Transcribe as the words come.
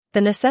The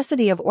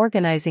Necessity of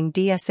Organizing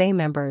DSA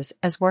Members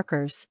as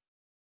Workers.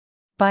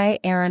 By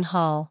Aaron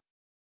Hall.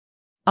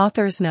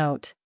 Author's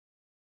note.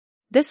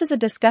 This is a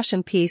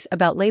discussion piece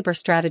about labor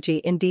strategy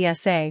in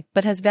DSA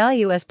but has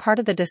value as part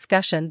of the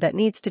discussion that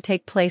needs to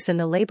take place in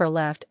the labor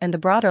left and the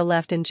broader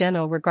left in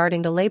general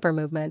regarding the labor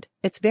movement,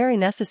 its very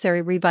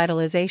necessary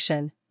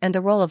revitalization, and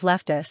the role of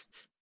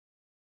leftists.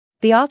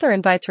 The author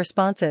invites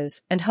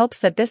responses and hopes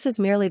that this is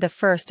merely the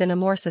first in a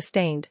more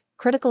sustained,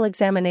 critical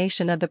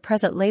examination of the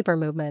present labor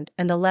movement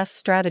and the left's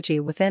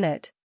strategy within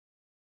it.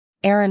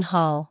 Aaron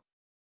Hall.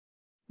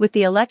 With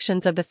the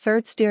elections of the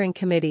Third Steering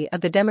Committee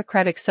of the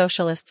Democratic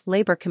Socialists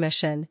Labor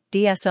Commission,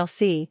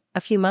 DSLC, a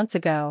few months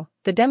ago,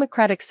 the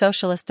Democratic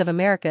Socialists of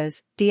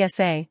America's,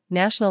 DSA,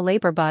 national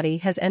labor body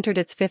has entered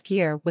its fifth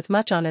year with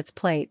much on its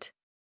plate.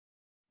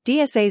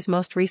 DSA's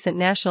most recent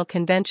national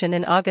convention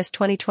in August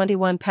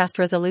 2021 passed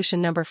Resolution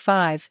No.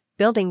 5,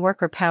 Building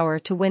Worker Power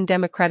to Win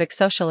Democratic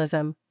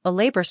Socialism, a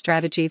labor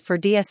strategy for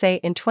DSA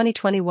in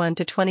 2021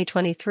 to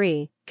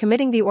 2023,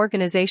 committing the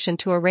organization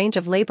to a range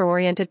of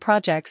labor-oriented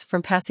projects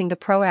from passing the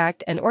PRO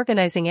Act and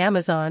organizing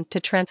Amazon to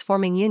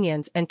transforming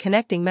unions and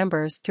connecting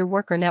members through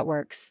worker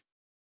networks.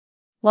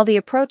 While the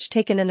approach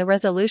taken in the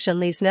resolution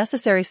leaves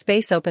necessary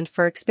space open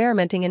for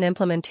experimenting and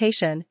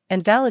implementation,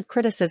 and valid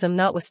criticism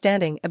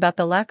notwithstanding about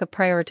the lack of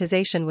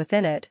prioritization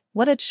within it,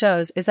 what it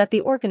shows is that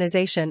the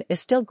organization is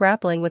still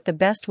grappling with the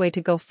best way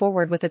to go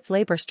forward with its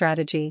labor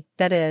strategy,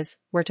 that is,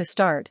 where to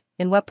start,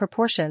 in what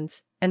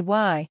proportions, and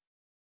why.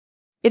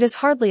 It is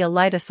hardly a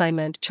light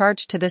assignment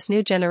charged to this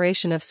new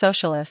generation of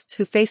socialists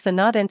who face the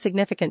not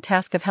insignificant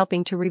task of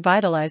helping to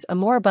revitalize a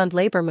moribund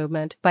labor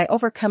movement by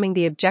overcoming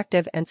the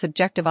objective and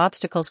subjective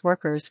obstacles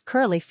workers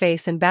currently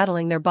face in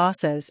battling their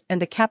bosses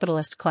and the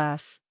capitalist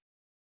class.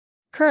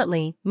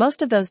 Currently,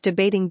 most of those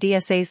debating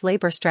DSA's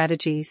labor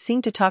strategy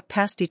seem to talk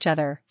past each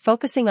other,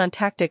 focusing on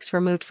tactics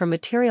removed from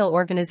material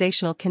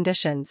organizational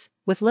conditions,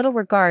 with little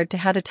regard to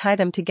how to tie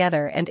them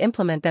together and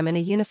implement them in a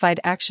unified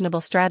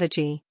actionable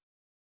strategy.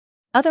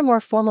 Other more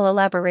formal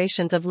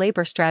elaborations of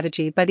labor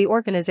strategy by the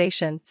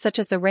organization, such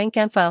as the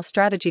rank-and-file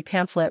strategy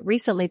pamphlet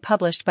recently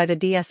published by the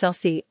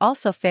DSLC,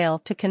 also fail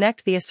to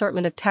connect the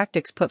assortment of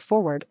tactics put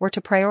forward or to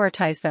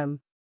prioritize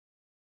them.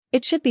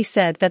 It should be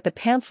said that the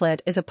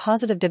pamphlet is a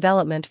positive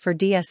development for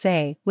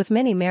DSA, with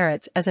many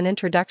merits as an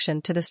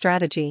introduction to the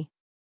strategy.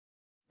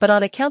 But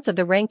on accounts of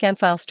the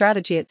rank-and-file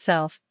strategy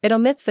itself, it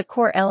omits the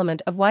core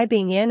element of why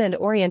being in and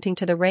orienting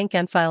to the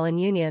rank-and-file in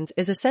unions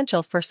is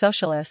essential for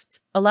socialists,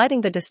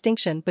 eliding the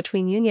distinction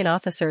between union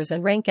officers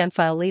and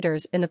rank-and-file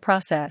leaders in the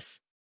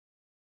process.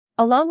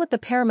 Along with the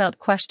paramount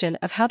question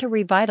of how to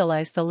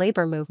revitalize the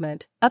labor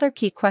movement, other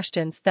key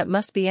questions that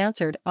must be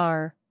answered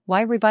are,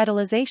 why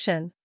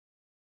revitalization?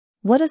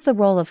 What is the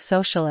role of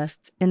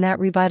socialists in that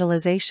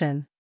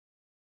revitalization?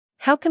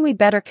 How can we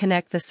better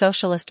connect the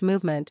socialist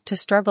movement to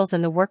struggles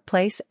in the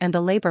workplace and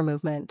the labor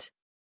movement?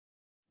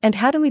 And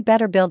how do we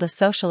better build a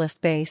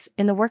socialist base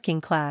in the working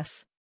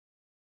class?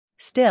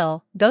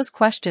 Still, those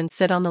questions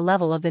sit on the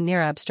level of the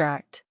near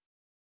abstract.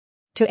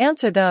 To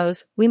answer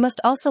those, we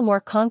must also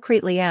more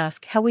concretely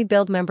ask how we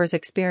build members'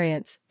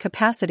 experience,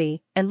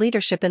 capacity, and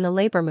leadership in the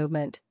labor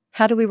movement.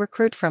 How do we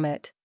recruit from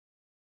it?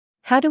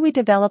 How do we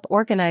develop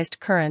organized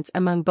currents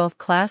among both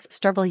class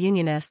struggle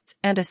unionists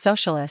and as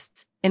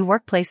socialists, in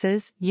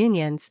workplaces,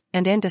 unions,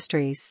 and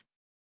industries?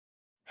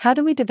 How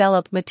do we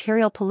develop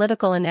material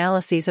political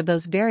analyses of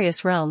those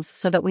various realms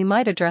so that we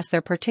might address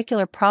their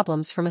particular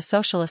problems from a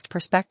socialist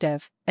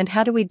perspective, and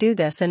how do we do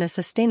this in a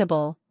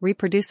sustainable,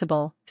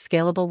 reproducible,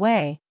 scalable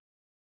way?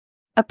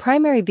 A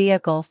primary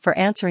vehicle for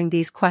answering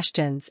these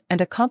questions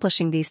and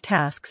accomplishing these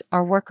tasks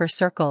are worker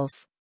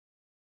circles.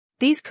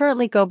 These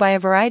currently go by a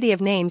variety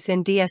of names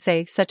in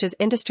DSA such as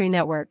Industry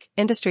Network,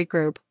 Industry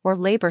Group, or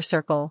Labor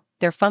Circle,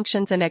 their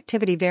functions and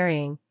activity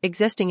varying,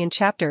 existing in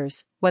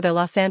chapters, whether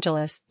Los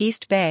Angeles,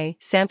 East Bay,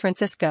 San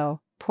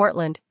Francisco,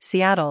 Portland,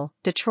 Seattle,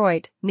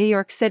 Detroit, New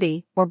York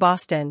City, or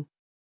Boston.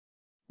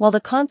 While the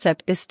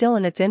concept is still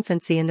in its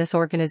infancy in this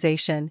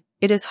organization,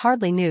 it is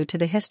hardly new to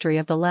the history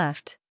of the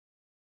left.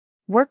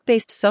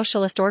 Work-based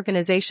socialist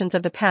organizations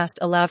of the past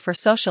allowed for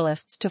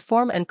socialists to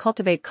form and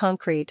cultivate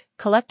concrete,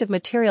 collective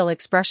material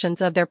expressions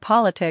of their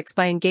politics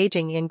by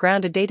engaging in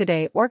grounded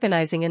day-to-day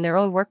organizing in their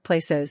own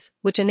workplaces,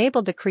 which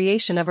enabled the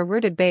creation of a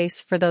rooted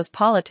base for those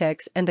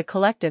politics and the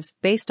collectives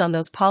based on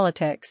those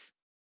politics.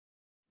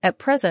 At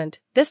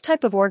present, this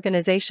type of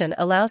organization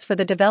allows for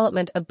the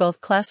development of both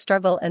class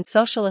struggle and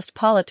socialist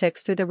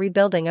politics through the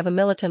rebuilding of a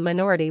militant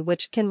minority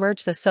which can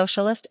merge the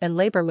socialist and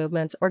labor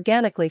movements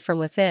organically from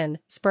within,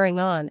 spurring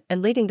on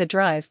and leading the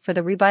drive for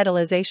the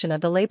revitalization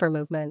of the labor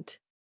movement.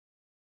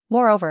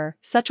 Moreover,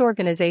 such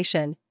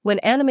organization, when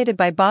animated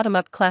by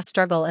bottom-up class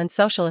struggle and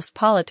socialist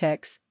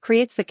politics,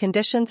 creates the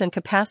conditions and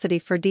capacity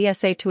for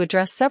DSA to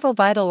address several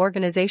vital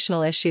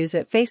organizational issues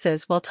it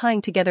faces while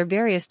tying together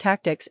various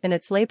tactics in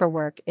its labor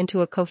work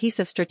into a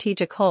cohesive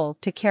strategic whole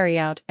to carry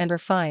out and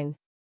refine.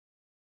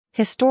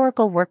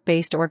 Historical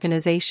work-based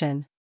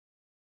organization.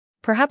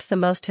 Perhaps the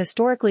most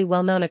historically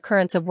well-known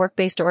occurrence of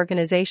work-based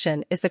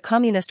organization is the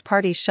Communist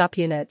Party's shop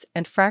units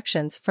and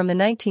fractions from the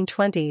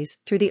 1920s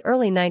through the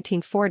early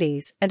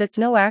 1940s, and it's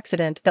no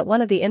accident that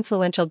one of the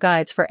influential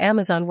guides for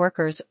Amazon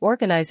workers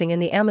organizing in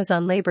the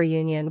Amazon labor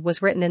union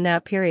was written in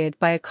that period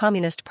by a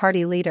Communist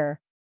Party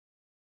leader.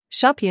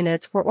 Shop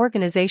units were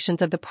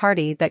organizations of the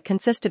party that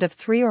consisted of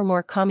 3 or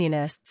more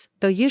communists,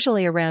 though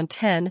usually around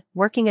 10,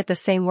 working at the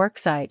same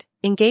worksite,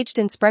 engaged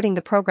in spreading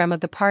the program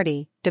of the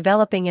party,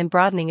 developing and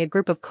broadening a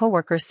group of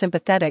co-workers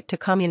sympathetic to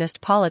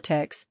communist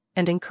politics,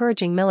 and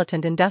encouraging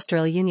militant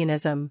industrial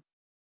unionism.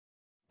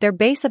 Their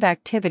base of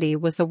activity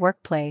was the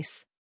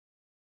workplace.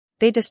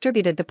 They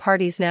distributed the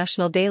party's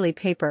national daily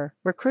paper,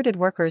 recruited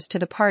workers to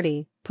the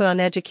party, put on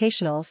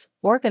educationals,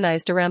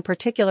 organized around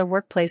particular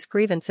workplace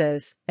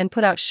grievances, and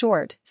put out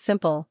short,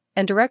 simple,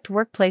 and direct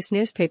workplace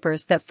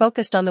newspapers that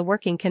focused on the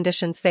working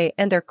conditions they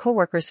and their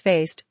co-workers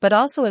faced, but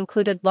also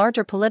included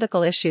larger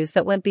political issues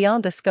that went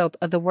beyond the scope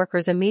of the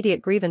workers'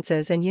 immediate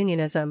grievances and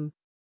unionism.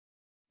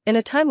 In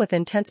a time with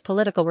intense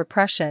political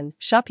repression,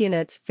 shop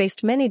units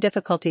faced many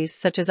difficulties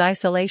such as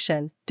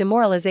isolation,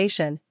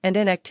 demoralization, and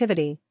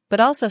inactivity, but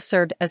also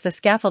served as the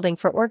scaffolding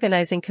for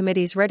organizing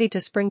committees ready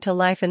to spring to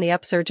life in the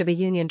upsurge of a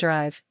union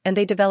drive, and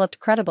they developed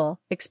credible,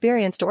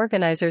 experienced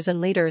organizers and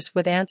leaders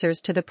with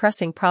answers to the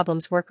pressing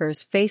problems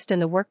workers faced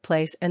in the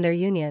workplace and their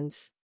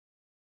unions.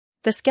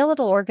 The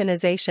skeletal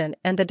organization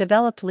and the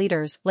developed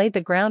leaders laid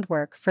the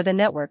groundwork for the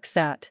networks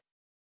that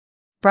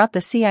brought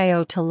the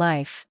CIO to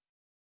life.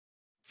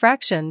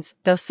 Fractions,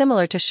 though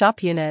similar to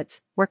shop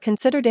units, were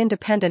considered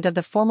independent of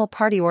the formal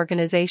party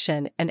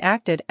organization and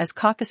acted as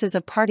caucuses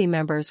of party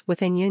members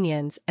within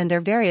unions and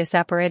their various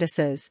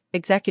apparatuses,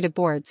 executive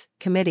boards,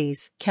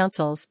 committees,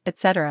 councils,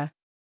 etc.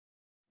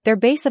 Their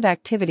base of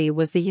activity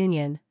was the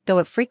union, though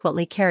it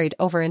frequently carried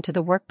over into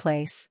the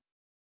workplace.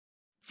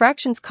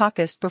 Fractions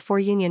caucused before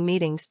union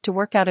meetings to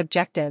work out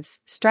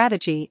objectives,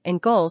 strategy, and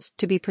goals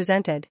to be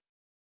presented.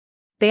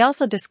 They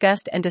also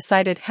discussed and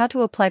decided how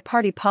to apply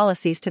party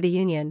policies to the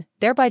union,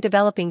 thereby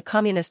developing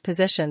communist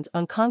positions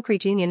on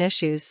concrete union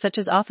issues such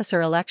as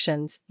officer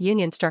elections,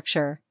 union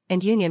structure,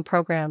 and union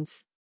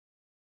programs.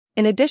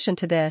 In addition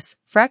to this,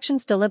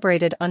 fractions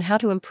deliberated on how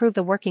to improve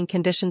the working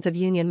conditions of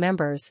union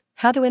members,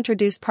 how to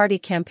introduce party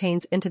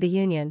campaigns into the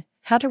union,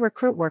 how to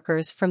recruit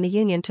workers from the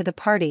union to the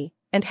party,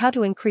 and how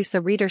to increase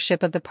the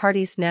readership of the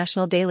party's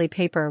national daily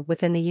paper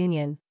within the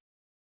union.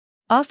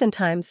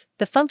 Oftentimes,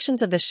 the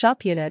functions of the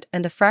shop unit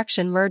and the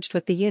fraction merged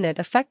with the unit,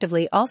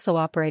 effectively also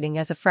operating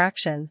as a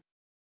fraction.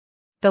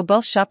 Though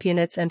both shop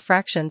units and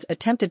fractions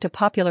attempted to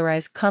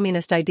popularize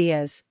communist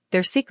ideas,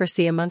 their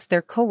secrecy amongst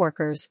their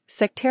co-workers,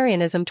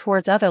 sectarianism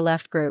towards other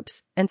left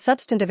groups, and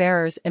substantive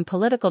errors in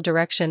political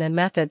direction and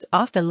methods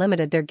often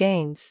limited their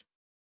gains.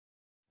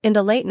 In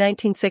the late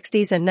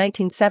 1960s and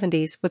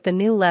 1970s, with the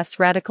New Left's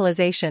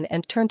radicalization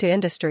and turn to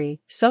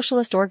industry,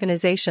 socialist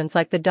organizations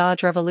like the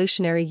Dodge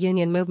Revolutionary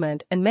Union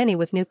Movement and many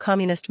with New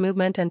Communist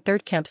Movement and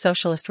Third Camp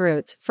socialist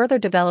roots further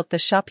developed the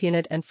shop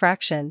unit and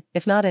fraction,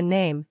 if not in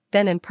name,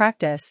 then in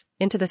practice,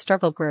 into the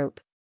struggle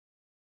group.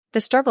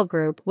 The struggle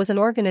group was an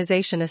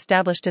organization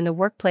established in the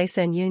workplace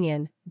and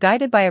union,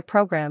 guided by a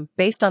program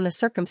based on the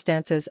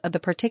circumstances of the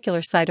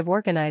particular site of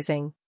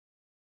organizing.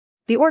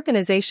 The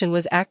organization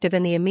was active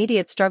in the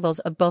immediate struggles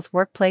of both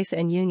workplace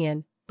and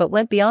union, but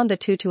went beyond the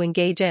two to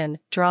engage in,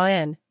 draw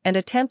in, and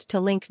attempt to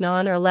link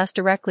non- or less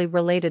directly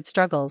related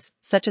struggles,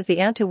 such as the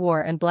anti-war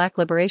and black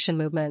liberation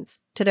movements,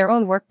 to their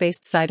own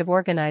work-based side of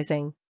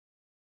organizing.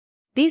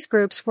 These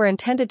groups were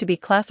intended to be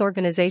class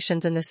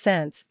organizations in the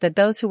sense that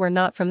those who were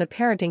not from the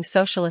parenting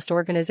socialist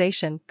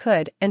organization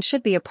could and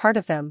should be a part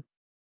of them.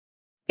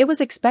 It was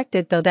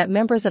expected, though, that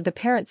members of the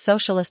parent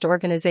socialist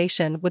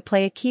organization would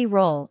play a key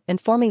role in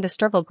forming the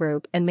struggle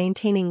group and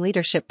maintaining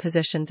leadership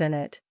positions in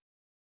it.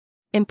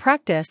 In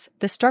practice,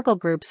 the struggle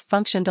groups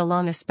functioned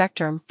along a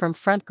spectrum from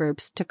front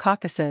groups to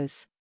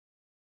caucuses.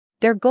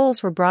 Their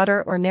goals were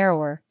broader or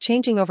narrower,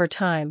 changing over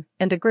time,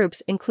 and the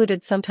groups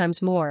included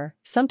sometimes more,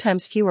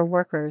 sometimes fewer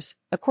workers,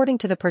 according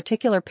to the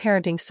particular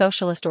parenting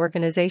socialist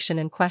organization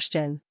in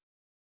question.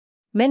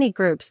 Many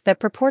groups that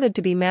purported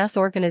to be mass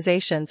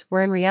organizations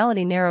were in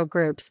reality narrow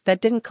groups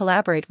that didn't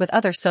collaborate with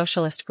other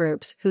socialist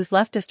groups whose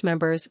leftist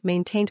members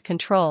maintained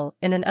control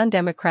in an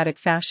undemocratic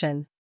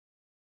fashion.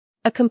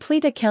 A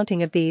complete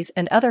accounting of these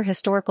and other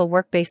historical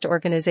work-based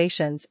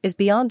organizations is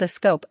beyond the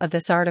scope of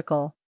this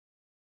article.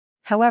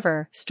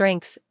 However,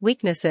 strengths,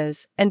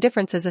 weaknesses, and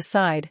differences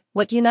aside,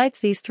 what unites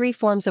these three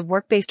forms of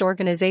work-based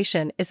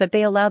organization is that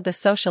they allowed the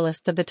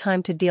socialists of the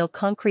time to deal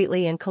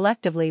concretely and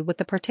collectively with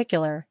the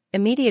particular,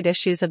 immediate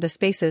issues of the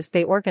spaces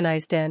they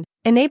organized in,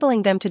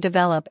 enabling them to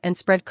develop and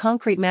spread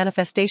concrete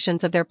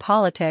manifestations of their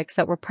politics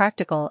that were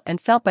practical and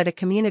felt by the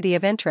community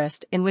of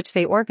interest in which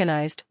they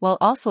organized, while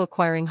also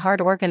acquiring hard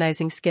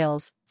organizing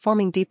skills,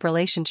 forming deep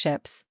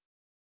relationships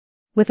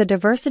with a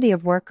diversity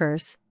of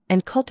workers,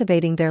 and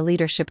cultivating their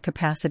leadership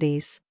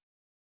capacities.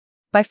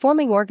 By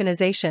forming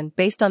organization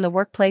based on the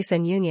workplace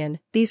and union,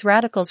 these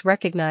radicals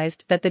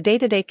recognized that the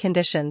day-to-day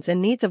conditions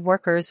and needs of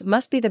workers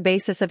must be the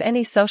basis of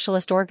any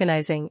socialist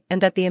organizing,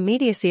 and that the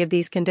immediacy of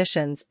these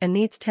conditions and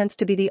needs tends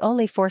to be the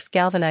only force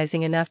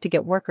galvanizing enough to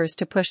get workers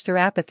to push through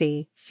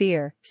apathy,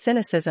 fear,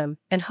 cynicism,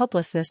 and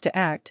hopelessness to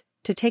act,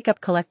 to take up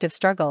collective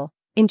struggle,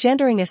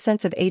 engendering a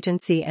sense of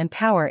agency and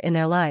power in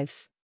their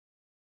lives.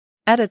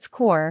 At its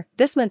core,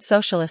 this meant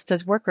socialists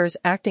as workers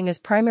acting as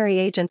primary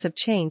agents of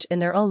change in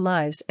their own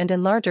lives and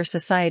in larger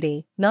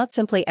society, not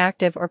simply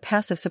active or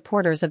passive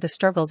supporters of the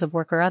struggles of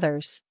worker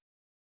others.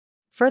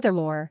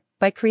 Furthermore,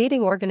 by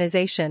creating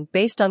organization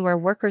based on where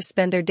workers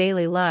spend their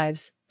daily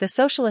lives, the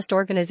socialist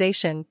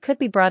organization could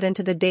be brought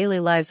into the daily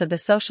lives of the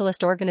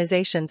socialist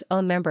organization's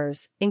own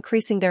members,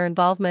 increasing their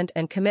involvement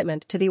and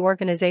commitment to the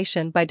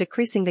organization by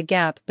decreasing the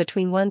gap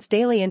between one's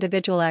daily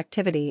individual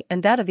activity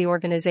and that of the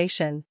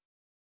organization.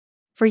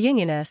 For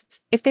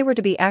unionists, if they were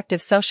to be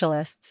active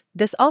socialists,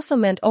 this also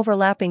meant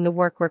overlapping the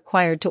work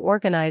required to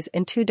organize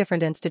in two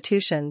different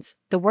institutions,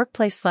 the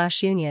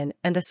workplace/union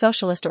and the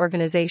socialist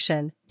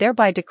organization,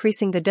 thereby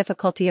decreasing the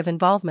difficulty of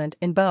involvement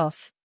in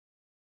both.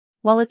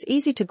 While it's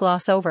easy to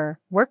gloss over,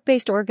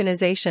 work-based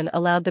organization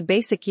allowed the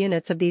basic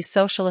units of these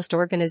socialist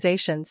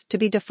organizations to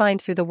be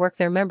defined through the work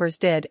their members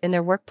did in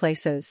their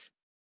workplaces.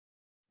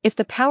 If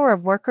the power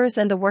of workers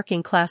and the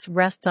working class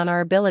rests on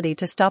our ability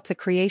to stop the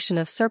creation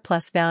of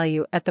surplus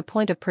value at the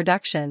point of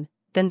production,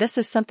 then this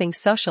is something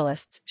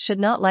socialists should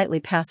not lightly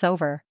pass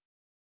over.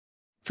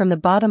 From the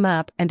bottom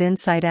up and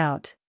inside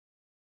out.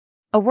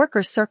 A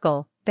workers'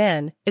 circle,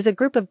 then, is a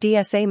group of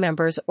DSA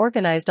members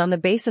organized on the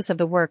basis of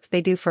the work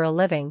they do for a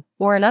living,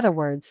 or in other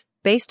words,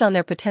 based on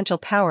their potential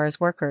power as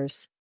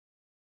workers.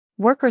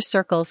 Workers'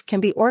 circles can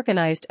be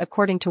organized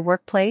according to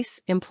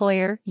workplace,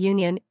 employer,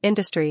 union,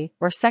 industry,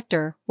 or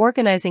sector,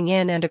 organizing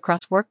in and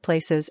across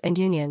workplaces and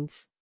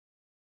unions.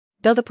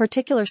 Though the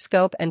particular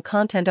scope and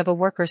content of a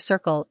workers'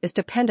 circle is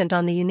dependent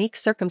on the unique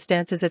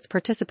circumstances its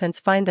participants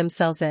find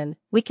themselves in,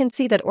 we can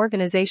see that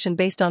organization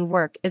based on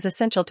work is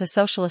essential to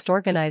socialist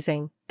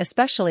organizing,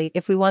 especially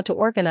if we want to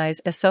organize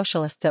as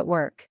socialists at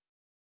work.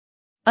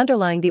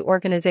 Underlying the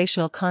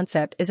organizational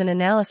concept is an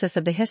analysis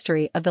of the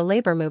history of the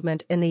labor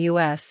movement in the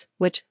U.S.,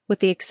 which, with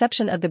the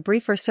exception of the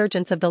brief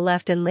resurgence of the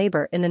left in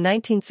labor in the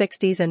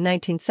 1960s and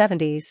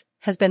 1970s,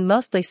 has been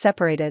mostly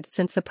separated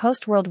since the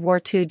post-World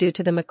War II due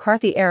to the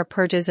McCarthy-era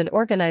purges and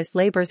organized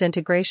labor's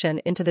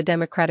integration into the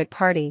Democratic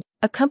Party,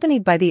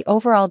 accompanied by the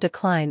overall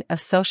decline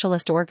of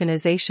socialist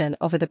organization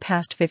over the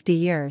past 50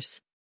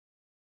 years.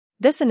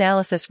 This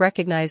analysis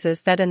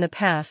recognizes that in the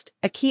past,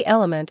 a key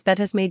element that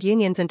has made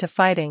unions into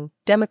fighting,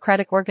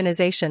 democratic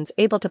organizations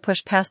able to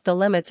push past the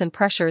limits and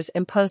pressures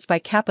imposed by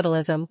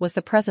capitalism was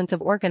the presence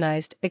of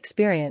organized,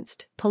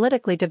 experienced,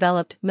 politically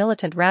developed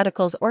militant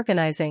radicals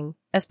organizing,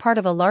 as part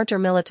of a larger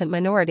militant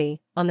minority,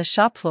 on the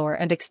shop floor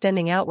and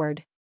extending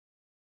outward.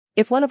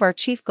 If one of our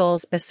chief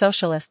goals as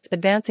socialists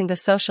advancing the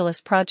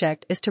socialist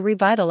project is to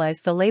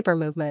revitalize the labor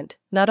movement,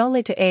 not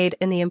only to aid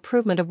in the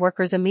improvement of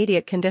workers'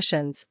 immediate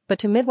conditions, but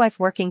to midwife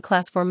working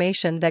class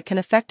formation that can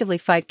effectively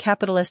fight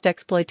capitalist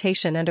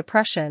exploitation and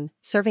oppression,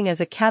 serving as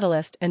a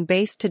catalyst and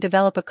base to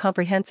develop a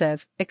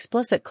comprehensive,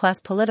 explicit class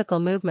political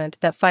movement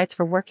that fights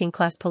for working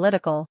class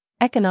political,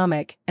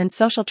 economic, and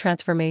social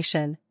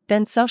transformation,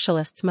 then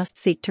socialists must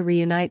seek to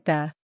reunite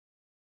the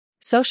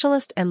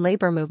socialist and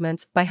labor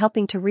movements by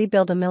helping to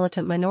rebuild a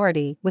militant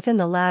minority within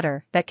the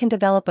latter that can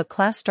develop a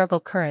class struggle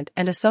current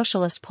and a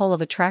socialist pole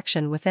of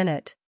attraction within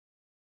it.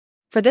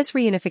 For this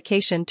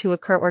reunification to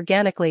occur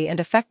organically and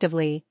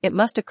effectively, it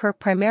must occur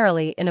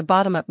primarily in a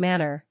bottom-up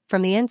manner,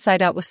 from the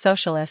inside out with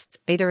socialists,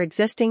 either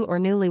existing or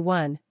newly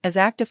won, as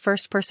active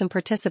first-person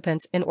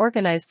participants in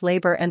organized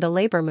labor and the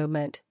labor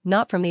movement,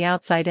 not from the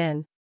outside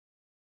in.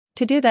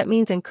 To do that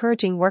means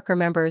encouraging worker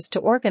members to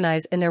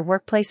organize in their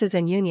workplaces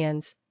and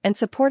unions, and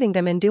supporting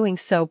them in doing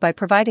so by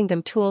providing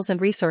them tools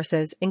and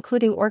resources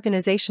including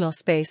organizational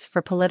space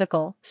for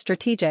political,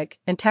 strategic,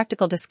 and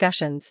tactical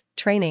discussions,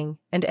 training,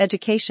 and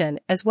education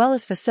as well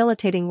as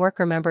facilitating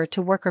worker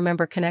member-to-worker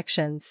member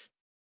connections.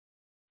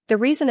 The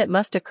reason it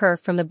must occur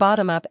from the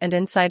bottom up and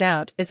inside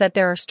out is that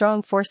there are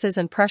strong forces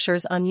and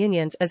pressures on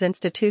unions as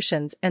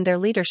institutions and their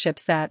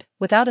leaderships that,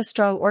 without a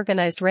strong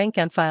organized rank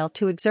and file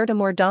to exert a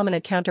more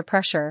dominant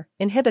counter-pressure,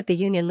 inhibit the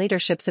union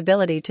leadership's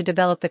ability to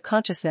develop the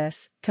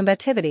consciousness,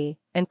 combativity,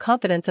 and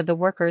confidence of the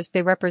workers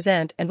they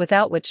represent and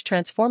without which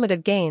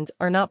transformative gains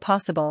are not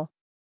possible.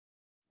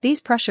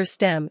 These pressures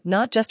stem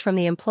not just from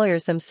the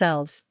employers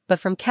themselves, but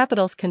from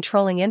capital's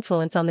controlling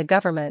influence on the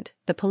government,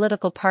 the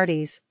political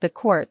parties, the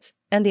courts,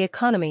 and the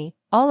economy,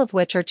 all of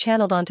which are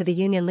channeled onto the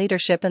union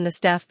leadership and the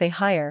staff they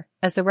hire,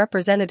 as the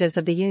representatives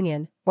of the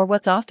union, or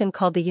what's often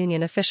called the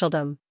union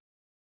officialdom.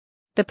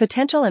 The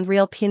potential and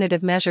real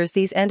punitive measures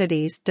these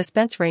entities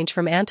dispense range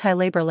from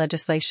anti-labor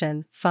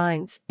legislation,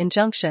 fines,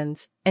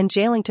 injunctions, and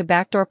jailing to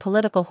backdoor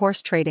political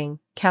horse trading,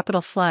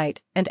 capital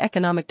flight, and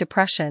economic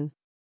depression.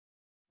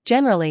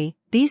 Generally,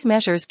 these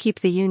measures keep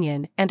the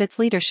union and its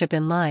leadership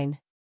in line.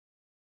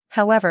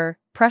 However,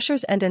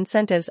 pressures and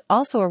incentives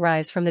also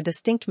arise from the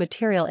distinct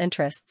material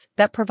interests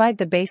that provide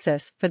the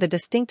basis for the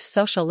distinct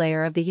social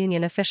layer of the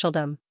union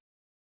officialdom.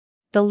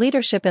 The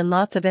leadership in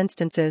lots of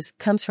instances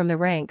comes from the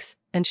ranks,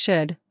 and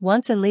should,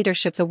 once in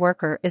leadership, the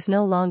worker is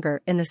no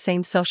longer in the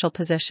same social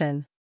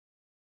position.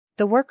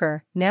 The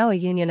worker, now a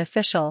union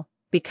official,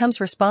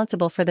 becomes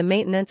responsible for the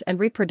maintenance and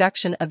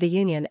reproduction of the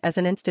union as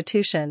an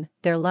institution,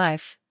 their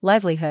life,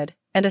 livelihood,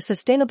 and a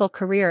sustainable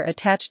career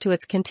attached to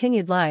its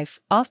continued life,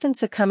 often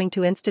succumbing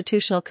to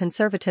institutional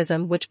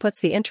conservatism which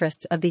puts the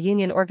interests of the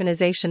union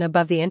organization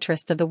above the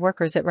interests of the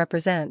workers it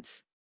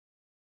represents.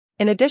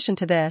 In addition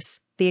to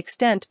this, the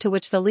extent to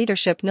which the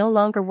leadership no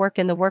longer work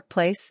in the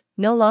workplace,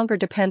 no longer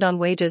depend on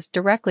wages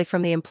directly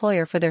from the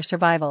employer for their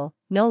survival,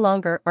 no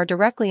longer are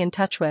directly in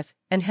touch with,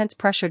 and hence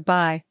pressured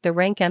by, the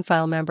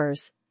rank-and-file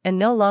members, and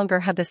no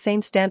longer have the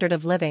same standard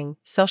of living,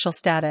 social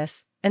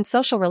status, and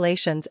social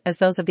relations as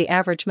those of the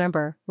average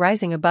member,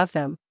 rising above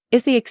them,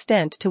 is the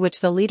extent to which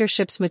the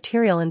leadership's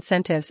material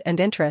incentives and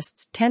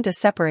interests tend to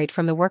separate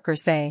from the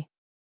workers they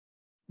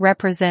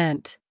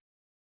represent.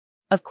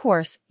 Of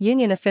course,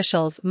 union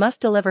officials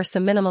must deliver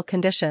some minimal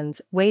conditions,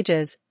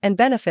 wages, and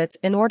benefits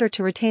in order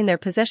to retain their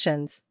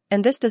positions,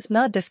 and this does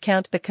not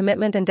discount the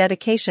commitment and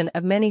dedication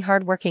of many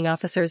hard-working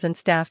officers and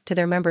staff to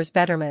their members'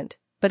 betterment,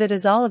 but it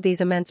is all of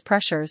these immense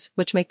pressures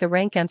which make the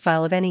rank and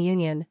file of any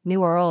union,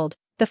 new or old,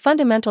 the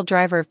fundamental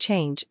driver of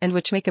change and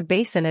which make a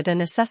base in it a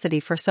necessity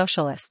for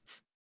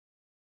socialists.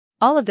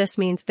 All of this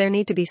means there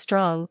need to be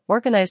strong,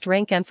 organized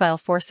rank-and-file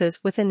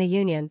forces within the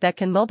union that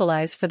can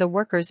mobilize for the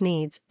workers'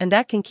 needs and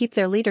that can keep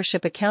their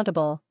leadership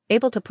accountable,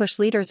 able to push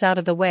leaders out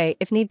of the way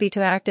if need be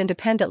to act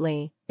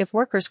independently, if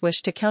workers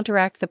wish to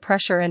counteract the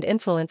pressure and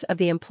influence of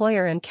the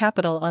employer and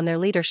capital on their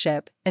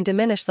leadership, and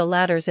diminish the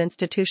latter's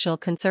institutional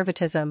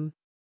conservatism.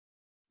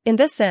 In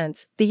this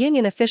sense, the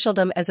union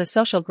officialdom as a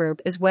social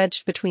group is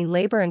wedged between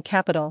labor and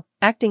capital,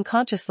 acting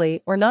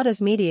consciously or not as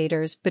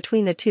mediators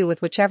between the two,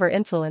 with whichever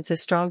influence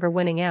is stronger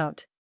winning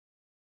out.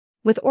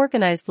 With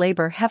organized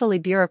labor heavily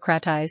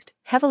bureaucratized,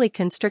 heavily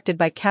constricted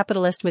by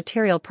capitalist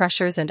material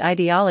pressures and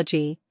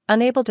ideology,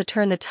 unable to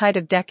turn the tide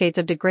of decades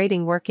of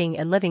degrading working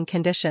and living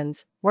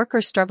conditions,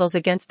 workers' struggles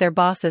against their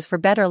bosses for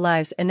better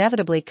lives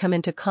inevitably come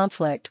into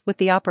conflict with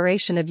the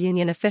operation of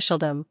union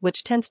officialdom,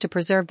 which tends to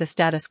preserve the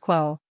status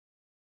quo.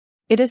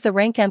 It is the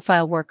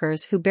rank-and-file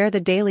workers who bear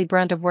the daily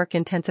brunt of work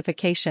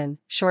intensification,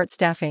 short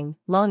staffing,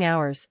 long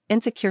hours,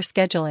 insecure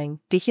scheduling,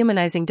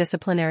 dehumanizing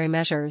disciplinary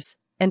measures,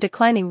 and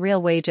declining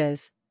real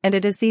wages, and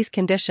it is these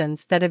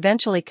conditions that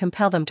eventually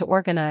compel them to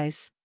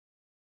organize.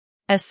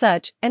 As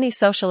such, any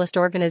socialist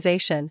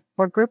organization,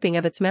 or grouping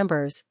of its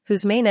members,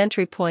 whose main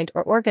entry point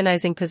or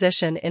organizing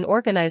position in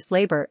organized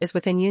labor is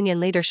within union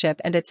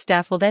leadership and its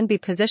staff, will then be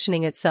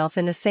positioning itself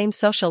in the same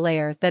social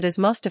layer that is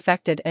most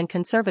affected and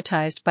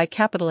conservatized by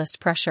capitalist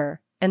pressure,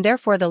 and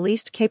therefore the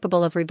least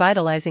capable of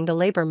revitalizing the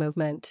labor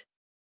movement.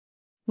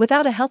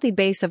 Without a healthy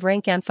base of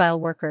rank-and-file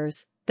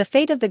workers, the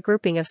fate of the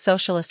grouping of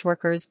socialist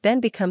workers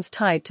then becomes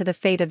tied to the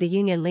fate of the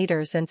union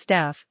leaders and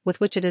staff with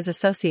which it is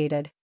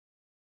associated.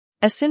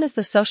 As soon as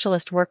the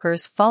socialist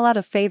workers fall out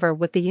of favor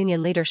with the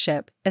union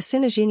leadership, as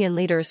soon as union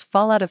leaders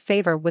fall out of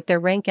favor with their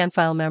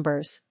rank-and-file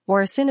members,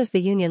 or as soon as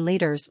the union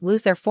leaders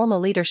lose their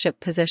formal leadership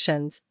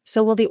positions,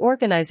 so will the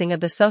organizing of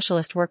the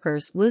socialist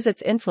workers lose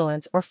its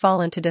influence or fall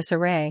into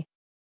disarray.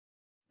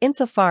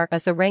 Insofar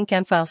as the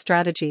rank-and-file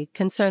strategy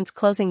concerns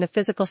closing the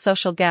physical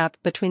social gap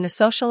between the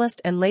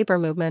socialist and labor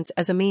movements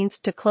as a means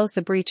to close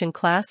the breach in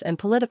class and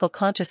political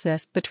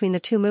consciousness between the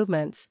two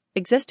movements,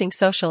 existing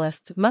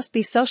socialists must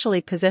be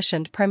socially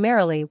positioned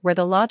primarily where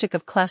the logic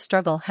of class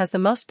struggle has the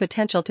most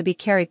potential to be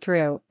carried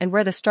through and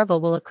where the struggle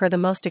will occur the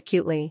most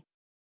acutely.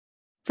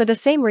 For the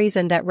same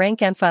reason that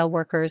rank-and-file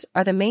workers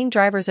are the main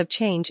drivers of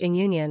change in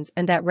unions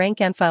and that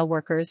rank-and-file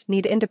workers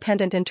need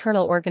independent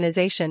internal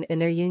organization in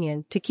their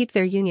union to keep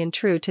their union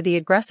true to the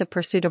aggressive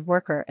pursuit of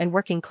worker and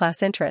working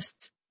class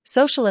interests,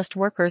 socialist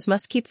workers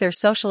must keep their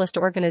socialist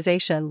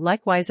organization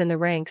likewise in the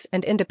ranks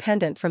and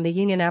independent from the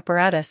union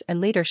apparatus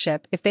and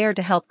leadership if they are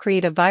to help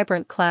create a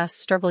vibrant class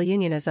struggle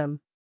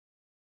unionism.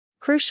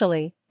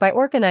 Crucially, by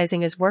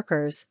organizing as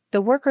workers, the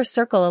worker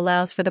circle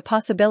allows for the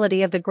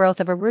possibility of the growth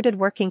of a rooted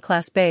working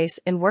class base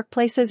in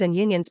workplaces and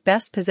unions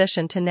best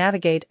positioned to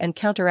navigate and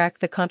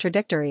counteract the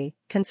contradictory,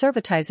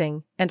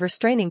 conservatizing, and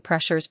restraining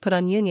pressures put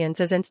on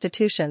unions as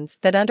institutions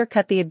that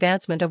undercut the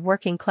advancement of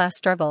working class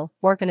struggle,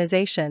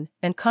 organization,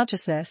 and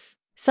consciousness,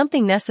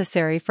 something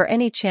necessary for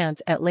any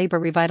chance at labor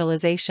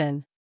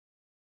revitalization.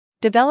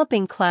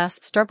 Developing class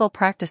struggle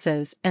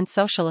practices and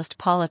socialist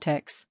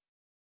politics.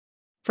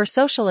 For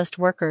socialist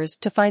workers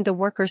to find the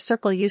workers'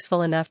 circle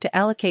useful enough to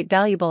allocate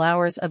valuable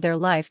hours of their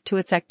life to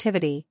its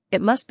activity,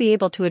 it must be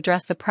able to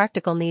address the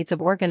practical needs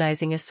of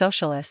organizing as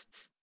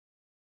socialists.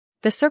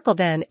 The circle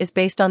then is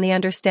based on the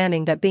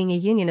understanding that being a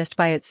unionist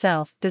by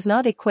itself does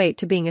not equate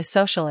to being a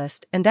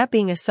socialist, and that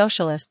being a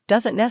socialist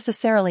doesn't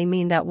necessarily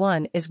mean that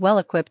one is well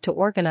equipped to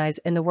organize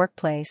in the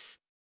workplace.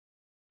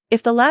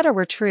 If the latter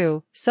were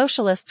true,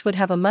 socialists would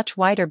have a much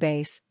wider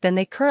base than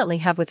they currently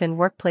have within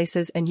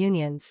workplaces and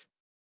unions.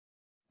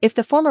 If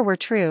the former were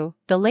true,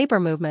 the labor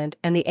movement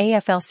and the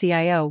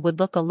AFL-CIO would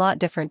look a lot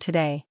different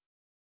today.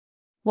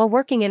 While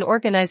working in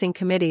organizing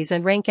committees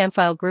and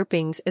rank-and-file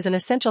groupings is an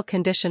essential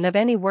condition of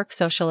any work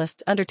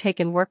socialists undertake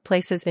in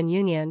workplaces and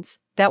unions,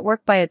 that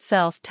work by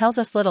itself tells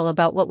us little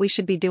about what we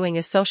should be doing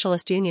as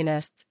socialist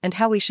unionists and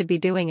how we should be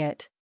doing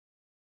it.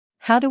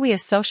 How do we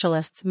as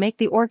socialists make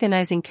the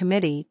organizing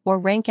committee or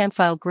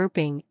rank-and-file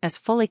grouping as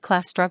fully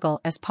class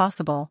struggle as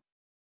possible?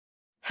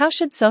 How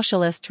should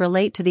socialists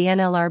relate to the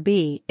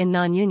NLRB in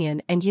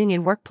non-union and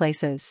union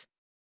workplaces?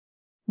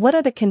 What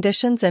are the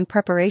conditions and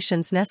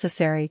preparations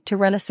necessary to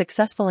run a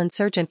successful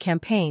insurgent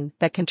campaign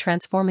that can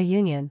transform a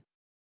union?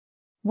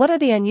 What are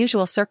the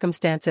unusual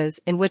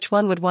circumstances in which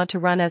one would want to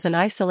run as an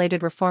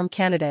isolated reform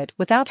candidate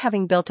without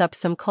having built up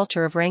some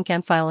culture of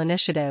rank-and-file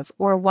initiative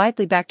or a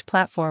widely backed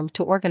platform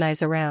to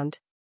organize around?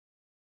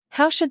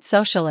 How should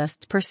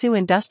socialists pursue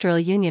industrial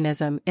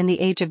unionism in the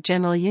age of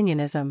general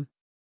unionism?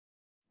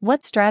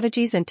 What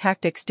strategies and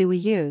tactics do we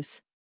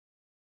use?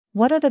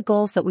 What are the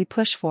goals that we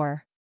push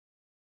for?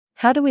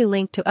 How do we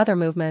link to other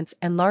movements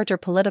and larger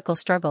political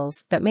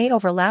struggles that may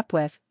overlap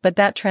with, but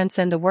that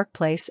transcend the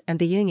workplace and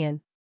the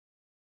union?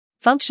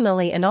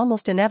 Functionally and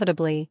almost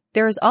inevitably,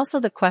 there is also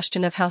the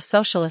question of how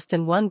socialists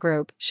in one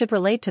group should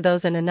relate to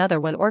those in another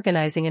when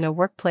organizing in a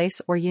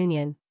workplace or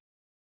union.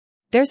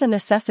 There's a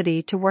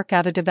necessity to work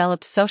out a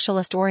developed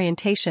socialist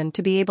orientation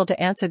to be able to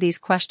answer these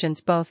questions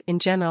both in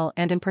general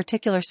and in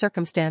particular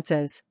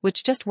circumstances,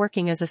 which just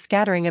working as a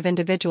scattering of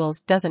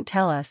individuals doesn't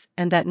tell us,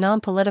 and that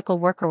non-political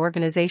worker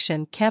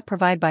organization can't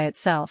provide by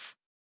itself.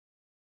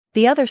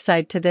 The other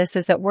side to this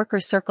is that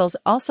workers' circles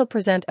also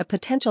present a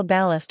potential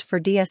ballast for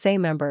DSA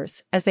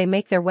members as they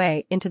make their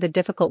way into the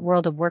difficult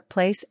world of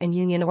workplace and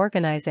union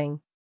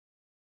organizing.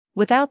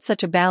 Without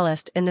such a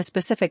ballast in the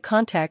specific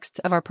contexts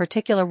of our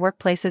particular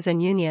workplaces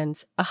and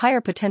unions, a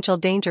higher potential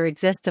danger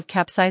exists of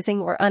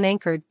capsizing or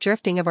unanchored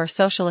drifting of our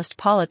socialist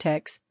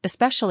politics,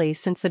 especially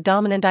since the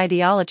dominant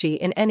ideology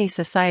in any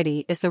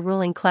society is the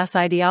ruling class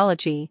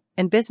ideology,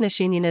 and business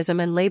unionism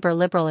and labor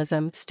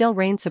liberalism still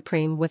reign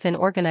supreme within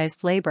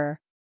organized labor.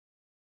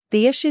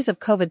 The issues of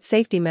COVID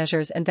safety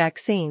measures and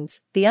vaccines,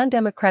 the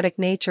undemocratic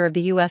nature of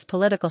the U.S.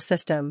 political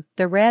system,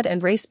 the red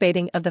and race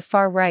baiting of the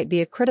far right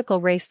via critical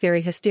race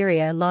theory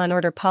hysteria and law and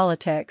order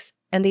politics,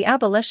 and the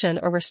abolition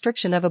or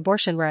restriction of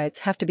abortion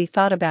rights have to be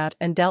thought about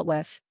and dealt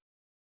with.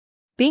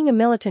 Being a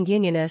militant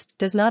unionist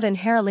does not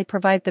inherently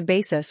provide the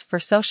basis for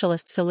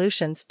socialist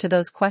solutions to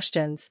those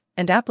questions,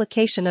 and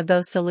application of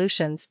those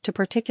solutions to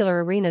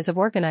particular arenas of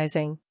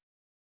organizing.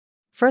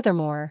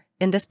 Furthermore,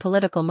 in this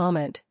political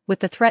moment, with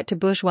the threat to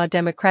bourgeois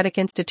democratic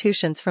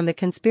institutions from the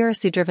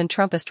conspiracy-driven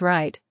Trumpist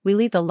right, we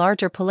leave the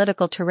larger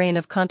political terrain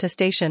of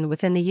contestation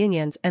within the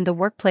unions and the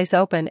workplace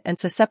open and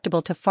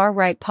susceptible to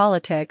far-right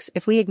politics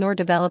if we ignore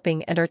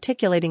developing and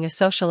articulating a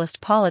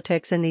socialist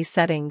politics in these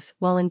settings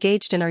while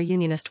engaged in our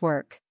unionist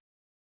work.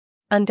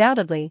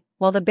 Undoubtedly,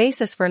 while the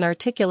basis for an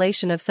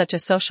articulation of such a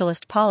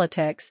socialist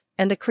politics,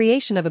 and the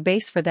creation of a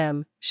base for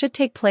them, should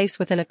take place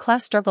within a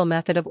class struggle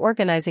method of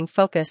organizing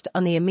focused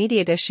on the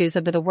immediate issues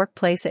of the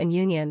workplace and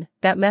union,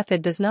 that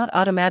method does not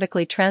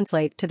automatically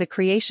translate to the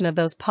creation of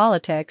those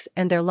politics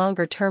and their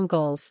longer-term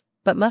goals,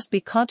 but must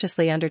be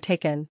consciously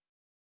undertaken.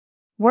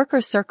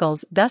 Workers'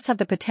 circles thus have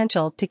the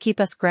potential to keep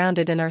us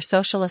grounded in our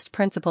socialist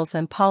principles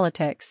and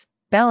politics,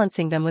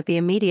 balancing them with the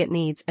immediate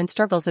needs and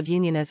struggles of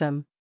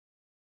unionism.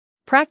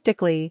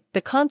 Practically,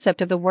 the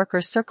concept of the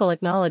workers' circle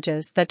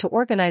acknowledges that to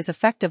organize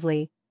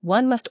effectively,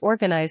 one must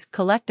organize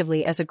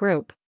collectively as a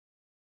group.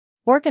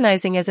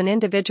 Organizing as an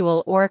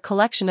individual or a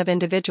collection of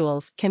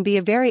individuals can be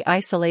a very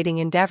isolating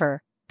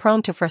endeavor,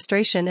 prone to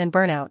frustration and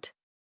burnout.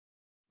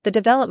 The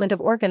development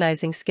of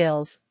organizing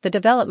skills, the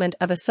development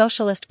of a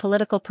socialist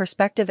political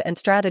perspective and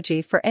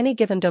strategy for any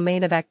given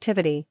domain of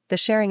activity, the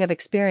sharing of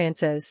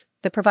experiences,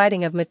 the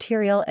providing of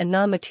material and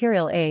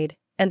non-material aid,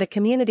 and the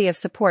community of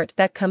support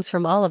that comes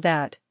from all of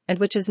that, and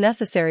which is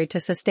necessary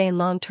to sustain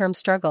long-term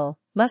struggle,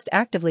 must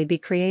actively be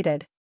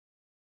created.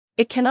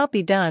 It cannot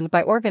be done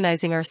by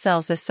organizing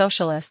ourselves as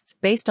socialists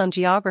based on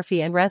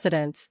geography and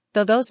residence,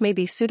 though those may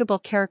be suitable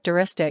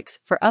characteristics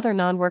for other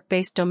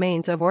non-work-based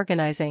domains of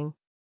organizing.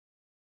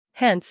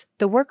 Hence,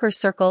 the workers'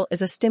 circle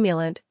is a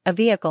stimulant, a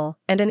vehicle,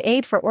 and an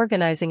aid for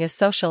organizing as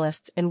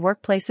socialists in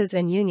workplaces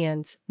and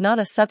unions, not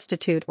a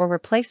substitute or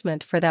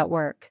replacement for that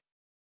work.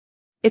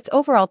 Its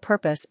overall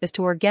purpose is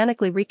to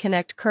organically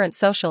reconnect current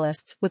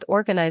socialists with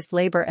organized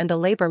labor and the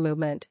labor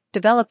movement,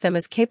 develop them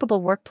as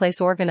capable workplace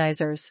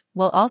organizers,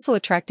 while also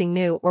attracting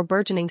new or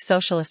burgeoning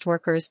socialist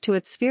workers to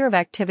its sphere of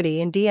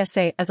activity in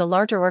DSA as a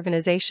larger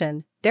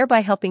organization, thereby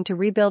helping to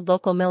rebuild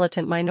local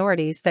militant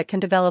minorities that can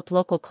develop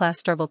local class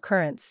struggle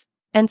currents,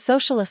 and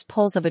socialist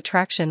poles of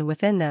attraction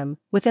within them,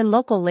 within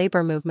local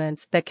labor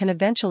movements that can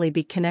eventually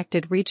be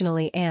connected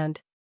regionally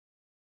and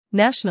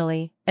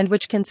nationally, and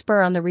which can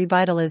spur on the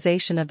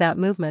revitalization of that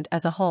movement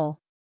as a whole.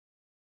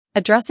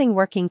 Addressing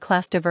working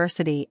class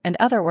diversity and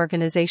other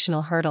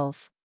organizational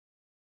hurdles.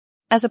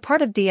 As a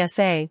part of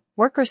DSA,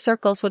 worker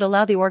circles would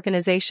allow the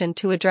organization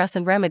to address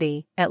and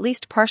remedy, at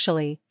least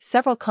partially,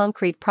 several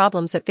concrete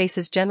problems it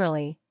faces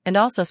generally, and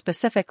also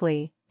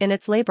specifically, in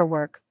its labor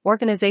work,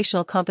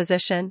 organizational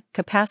composition,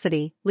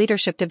 capacity,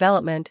 leadership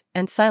development,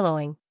 and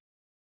siloing.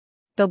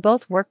 Though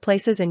both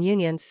workplaces and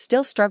unions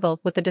still struggle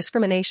with the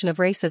discrimination of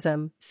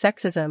racism,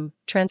 sexism,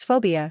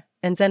 transphobia,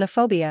 and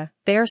xenophobia,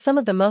 they are some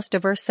of the most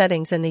diverse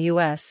settings in the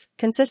U.S.,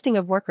 consisting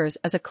of workers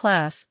as a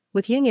class,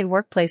 with union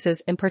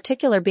workplaces in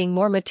particular being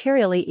more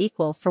materially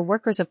equal for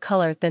workers of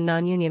color than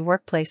non-union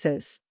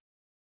workplaces.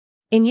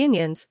 In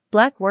unions,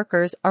 black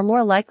workers are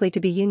more likely to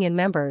be union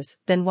members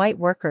than white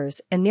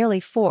workers, and nearly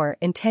 4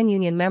 in 10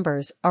 union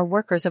members are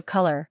workers of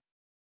color.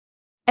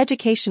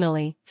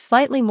 Educationally,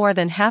 slightly more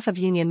than half of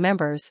union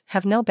members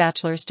have no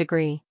bachelor's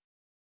degree.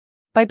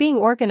 By being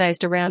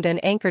organized around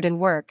and anchored in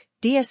work,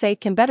 DSA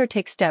can better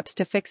take steps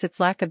to fix its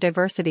lack of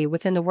diversity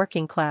within the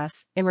working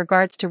class, in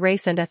regards to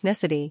race and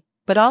ethnicity,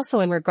 but also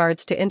in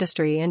regards to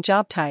industry and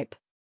job type.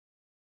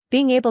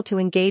 Being able to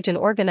engage in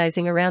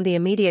organizing around the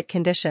immediate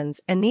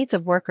conditions and needs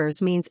of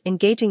workers means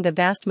engaging the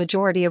vast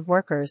majority of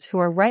workers who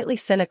are rightly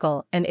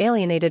cynical and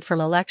alienated from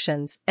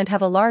elections and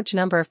have a large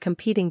number of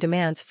competing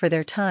demands for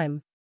their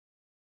time.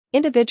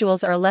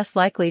 Individuals are less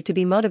likely to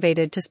be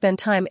motivated to spend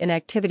time in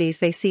activities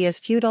they see as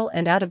futile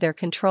and out of their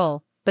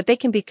control, but they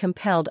can be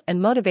compelled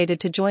and motivated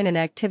to join in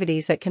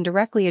activities that can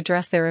directly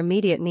address their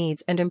immediate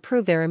needs and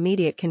improve their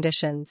immediate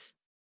conditions.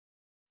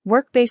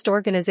 Work-based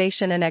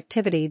organization and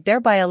activity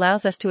thereby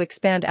allows us to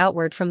expand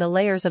outward from the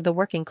layers of the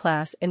working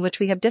class in which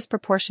we have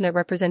disproportionate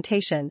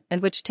representation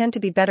and which tend to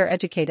be better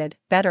educated,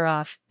 better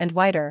off, and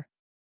whiter.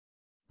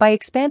 By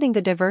expanding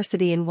the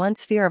diversity in one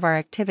sphere of our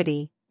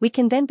activity, we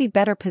can then be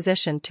better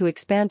positioned to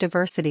expand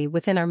diversity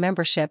within our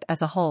membership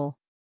as a whole.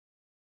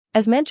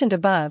 As mentioned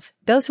above,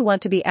 those who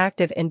want to be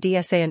active in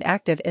DSA and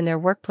active in their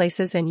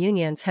workplaces and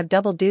unions have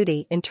double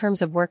duty in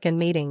terms of work and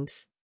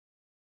meetings.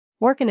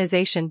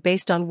 Organization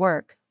based on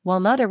work, while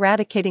not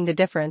eradicating the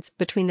difference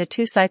between the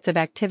two sites of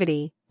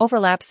activity,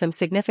 overlaps them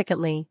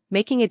significantly,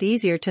 making it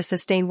easier to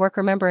sustain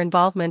worker-member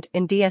involvement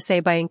in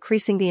DSA by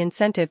increasing the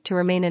incentive to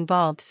remain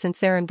involved, since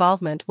their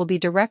involvement will be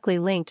directly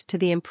linked to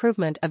the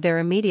improvement of their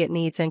immediate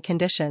needs and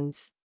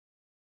conditions.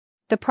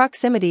 The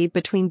proximity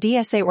between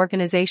DSA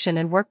organization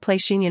and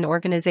workplace union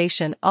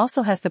organization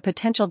also has the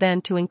potential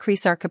then to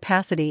increase our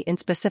capacity in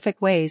specific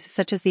ways,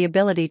 such as the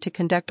ability to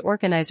conduct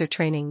organizer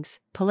trainings,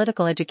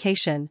 political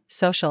education,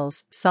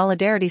 socials,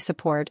 solidarity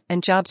support,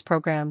 and jobs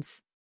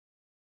programs.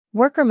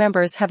 Worker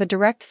members have a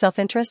direct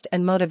self-interest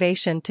and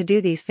motivation to do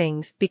these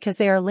things because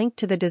they are linked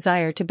to the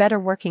desire to better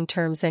working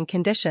terms and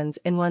conditions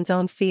in one's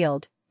own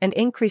field, and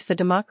increase the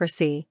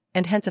democracy,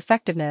 and hence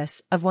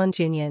effectiveness, of one's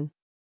union.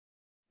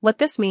 What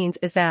this means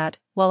is that,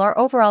 while our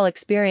overall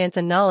experience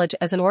and knowledge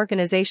as an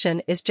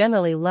organization is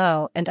generally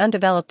low and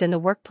undeveloped in the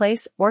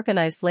workplace,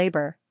 organized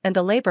labor, and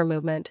the labor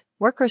movement,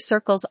 workers'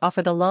 circles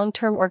offer the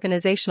long-term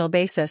organizational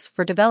basis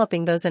for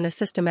developing those in a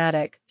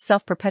systematic,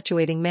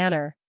 self-perpetuating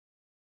manner.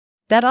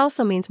 That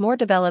also means more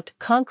developed,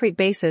 concrete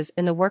bases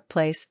in the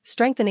workplace,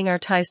 strengthening our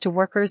ties to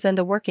workers and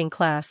the working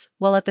class,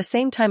 while at the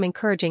same time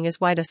encouraging as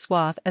wide a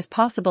swath as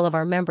possible of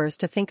our members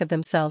to think of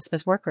themselves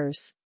as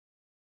workers.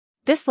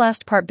 This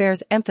last part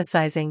bears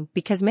emphasizing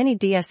because many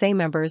DSA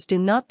members do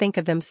not think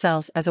of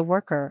themselves as a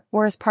worker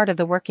or as part of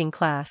the working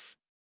class.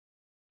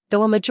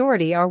 Though a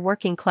majority are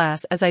working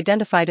class as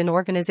identified in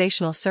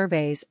organizational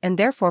surveys and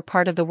therefore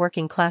part of the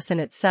working class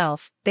in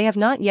itself, they have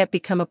not yet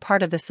become a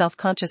part of the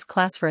self-conscious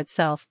class for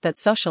itself that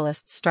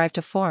socialists strive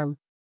to form.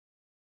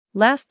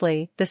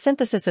 Lastly, the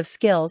synthesis of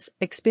skills,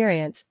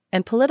 experience,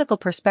 and political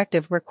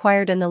perspective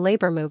required in the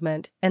labor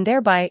movement, and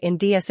thereby in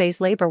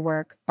DSA's labor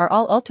work, are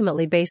all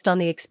ultimately based on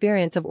the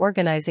experience of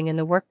organizing in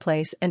the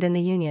workplace and in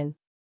the union.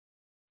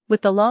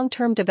 With the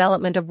long-term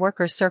development of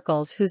worker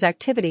circles whose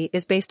activity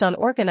is based on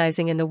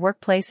organizing in the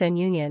workplace and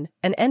union,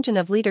 an engine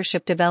of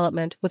leadership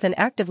development with an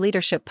active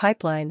leadership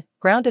pipeline,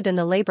 grounded in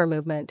the labor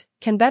movement,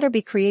 can better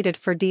be created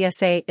for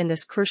DSA in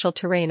this crucial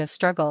terrain of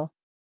struggle.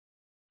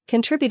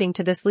 Contributing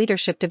to this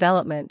leadership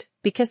development,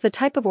 because the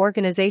type of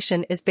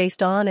organization is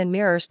based on and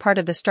mirrors part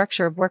of the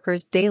structure of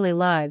workers' daily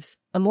lives,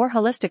 a more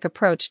holistic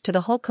approach to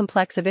the whole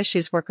complex of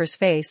issues workers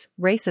face,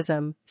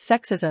 racism,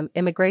 sexism,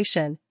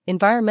 immigration,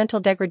 environmental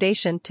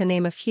degradation to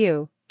name a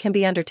few, can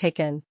be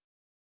undertaken.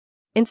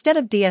 Instead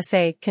of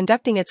DSA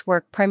conducting its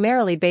work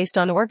primarily based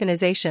on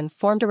organization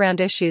formed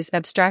around issues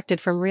abstracted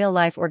from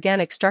real-life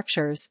organic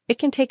structures, it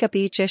can take up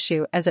each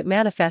issue as it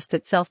manifests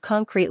itself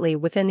concretely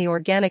within the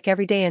organic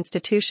everyday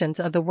institutions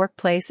of the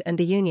workplace and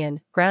the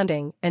union,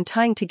 grounding and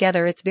tying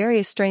together its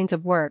various strains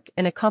of work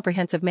in a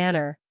comprehensive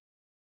manner.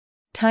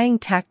 Tying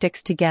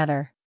tactics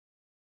together.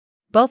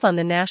 Both on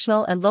the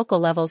national and local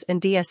levels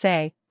in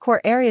DSA, core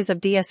areas of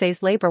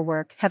DSA's labor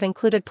work have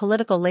included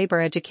political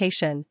labor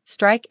education,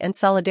 strike and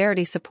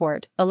solidarity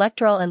support,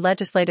 electoral and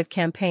legislative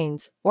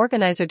campaigns,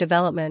 organizer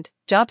development,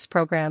 jobs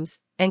programs,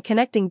 and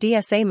connecting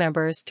DSA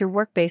members through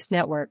work-based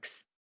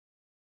networks.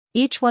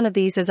 Each one of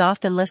these is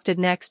often listed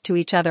next to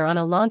each other on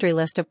a laundry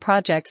list of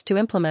projects to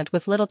implement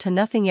with little to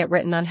nothing yet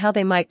written on how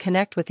they might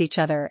connect with each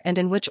other and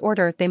in which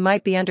order they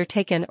might be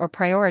undertaken or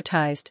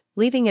prioritized,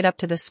 leaving it up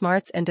to the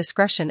smarts and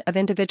discretion of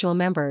individual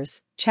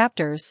members,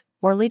 chapters,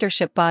 or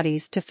leadership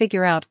bodies to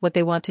figure out what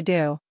they want to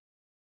do.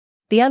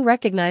 The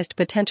unrecognized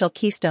potential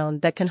keystone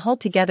that can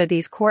hold together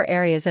these core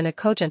areas in a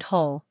cogent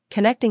whole,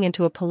 connecting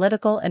into a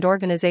political and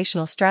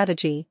organizational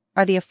strategy,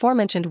 are the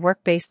aforementioned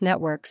work-based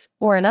networks,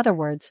 or in other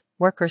words,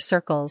 workers'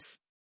 circles.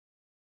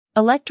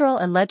 Electoral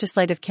and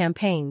legislative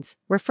campaigns,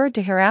 referred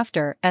to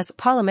hereafter as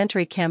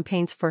parliamentary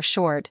campaigns for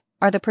short,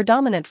 are the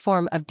predominant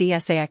form of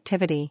DSA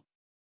activity.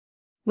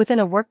 Within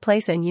a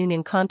workplace and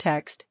union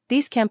context,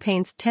 these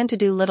campaigns tend to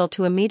do little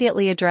to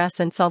immediately address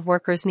and solve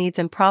workers' needs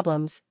and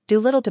problems, do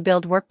little to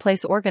build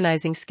workplace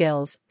organizing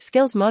skills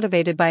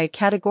motivated by a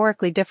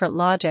categorically different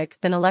logic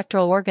than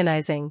electoral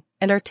organizing,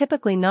 and are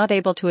typically not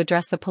able to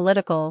address the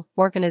political,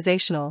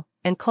 organizational,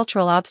 and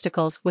cultural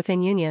obstacles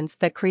within unions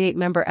that create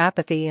member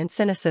apathy and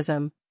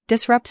cynicism,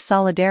 disrupt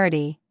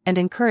solidarity, and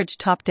encourage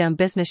top-down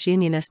business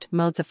unionist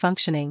modes of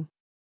functioning.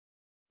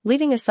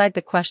 Leaving aside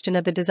the question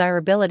of the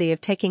desirability of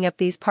taking up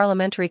these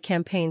parliamentary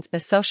campaigns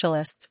as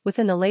socialists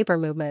within the labor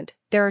movement,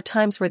 there are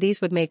times where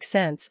these would make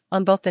sense.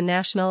 On both the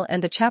national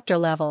and the chapter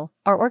level,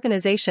 our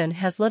organization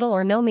has little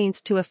or no means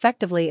to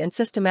effectively and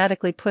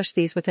systematically push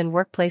these within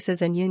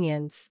workplaces and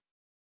unions.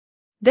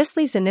 This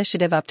leaves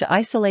initiative up to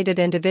isolated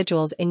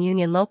individuals in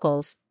union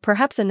locals,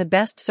 perhaps in the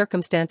best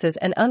circumstances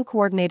an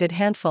uncoordinated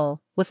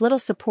handful, with little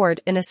support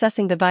in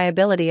assessing the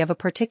viability of a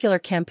particular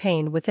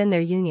campaign within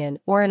their union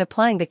or in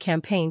applying the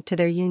campaign to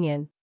their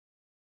union.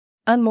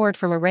 Unmoored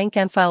from a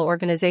rank-and-file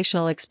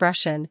organizational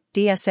expression,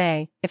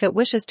 DSA, if it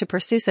wishes to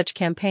pursue such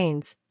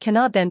campaigns,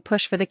 cannot then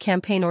push for the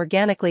campaign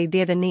organically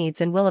via the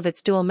needs and will of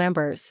its dual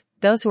members,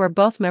 those who are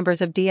both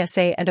members of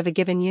DSA and of a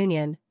given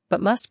union,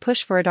 but must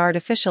push for it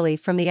artificially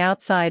from the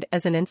outside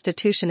as an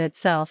institution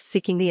itself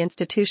seeking the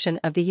institution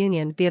of the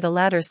union via the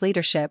latter's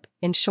leadership,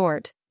 in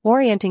short,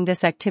 orienting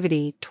this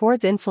activity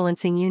towards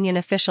influencing union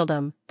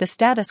officialdom, the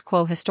status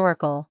quo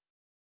historical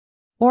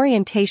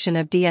orientation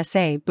of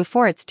DSA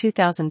before its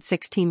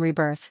 2016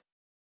 rebirth.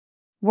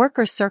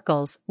 Workers'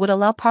 circles would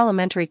allow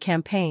parliamentary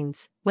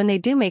campaigns, when they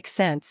do make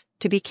sense,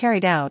 to be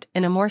carried out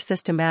in a more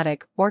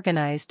systematic,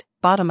 organized,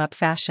 bottom-up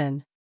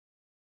fashion.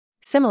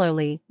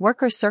 Similarly,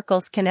 workers'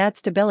 circles can add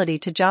stability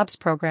to jobs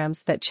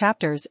programs that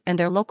chapters and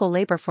their local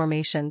labor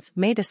formations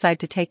may decide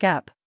to take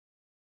up.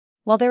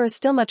 While there is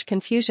still much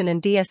confusion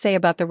in DSA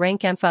about the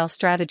rank-and-file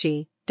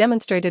strategy,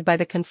 demonstrated by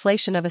the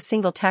conflation of a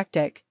single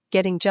tactic,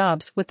 getting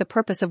jobs with the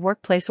purpose of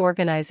workplace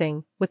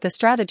organizing, with the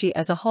strategy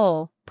as a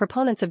whole,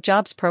 proponents of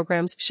jobs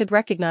programs should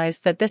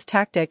recognize that this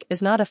tactic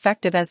is not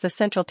effective as the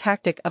central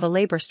tactic of a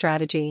labor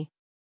strategy.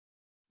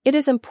 It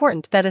is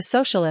important that as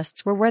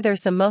socialists we're where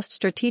there's the most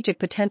strategic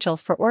potential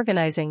for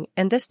organizing,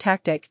 and this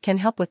tactic can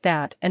help with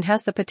that and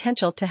has the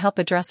potential to help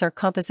address our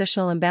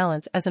compositional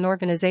imbalance as an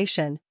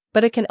organization,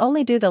 but it can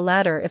only do the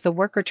latter if the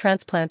worker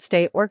transplants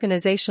stay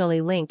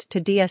organizationally linked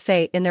to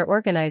DSA in their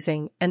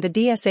organizing, and the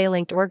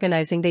DSA-linked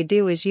organizing they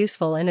do is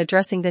useful in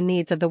addressing the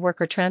needs of the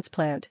worker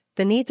transplant,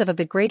 the needs of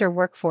the greater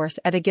workforce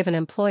at a given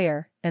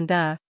employer, and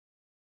the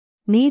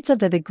needs of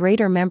the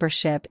greater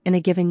membership in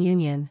a given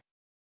union.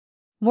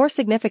 More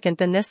significant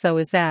than this though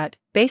is that,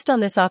 based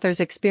on this author's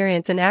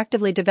experience in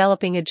actively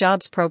developing a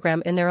jobs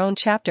program in their own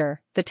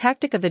chapter, the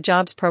tactic of the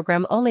jobs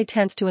program only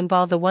tends to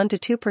involve the 1 to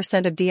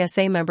 2% of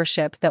DSA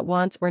membership that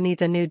wants or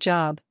needs a new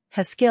job,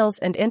 has skills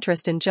and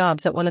interest in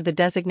jobs at one of the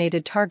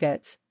designated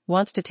targets,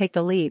 wants to take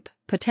the leap,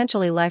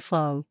 potentially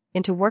lifelong,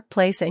 into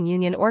workplace and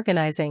union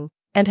organizing,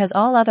 and has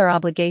all other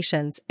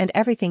obligations and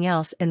everything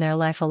else in their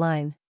life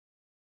align.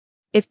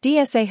 If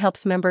DSA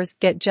helps members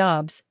get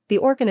jobs, the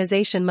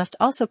organization must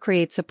also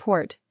create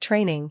support,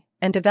 training,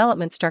 and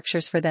development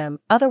structures for them,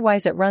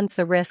 otherwise it runs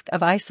the risk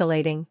of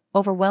isolating,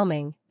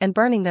 overwhelming, and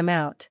burning them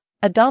out.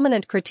 A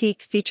dominant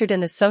critique featured in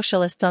the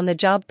Socialists on the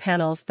Job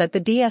panels that the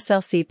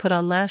DSLC put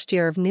on last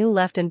year of New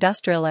Left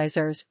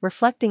industrializers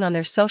reflecting on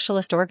their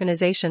socialist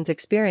organization's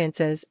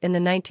experiences in the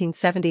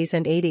 1970s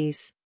and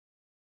 80s.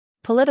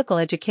 Political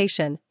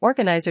education,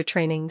 organizer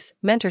trainings,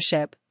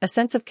 mentorship, a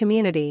sense of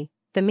community,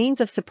 the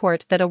means of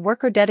support that a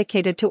worker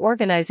dedicated to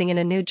organizing in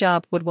a new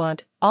job would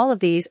want, all of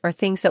these are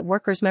things that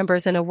workers'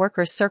 members in a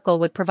workers' circle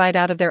would provide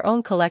out of their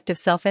own collective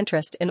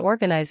self-interest in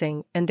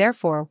organizing and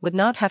therefore would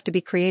not have to be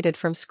created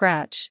from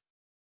scratch.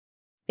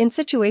 In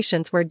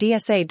situations where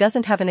DSA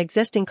doesn't have an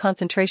existing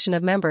concentration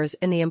of members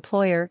in the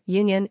employer,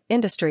 union,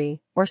 industry,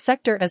 or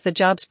sector as the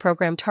jobs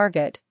program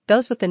target,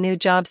 those with the new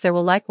jobs there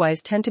will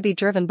likewise tend to be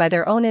driven by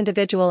their own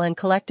individual and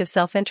collective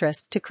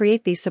self-interest to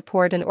create these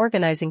support and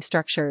organizing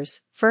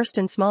structures, first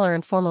in smaller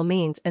informal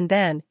means and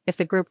then, if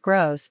the group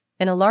grows,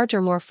 in a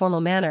larger more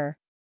formal manner.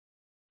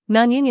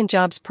 Non-union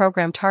jobs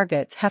program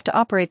targets have to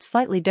operate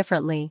slightly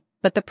differently,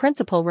 but the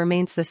principle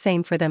remains the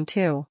same for them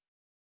too.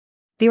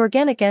 The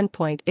organic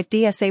endpoint if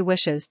DSA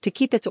wishes to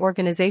keep its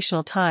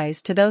organizational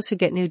ties to those who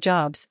get new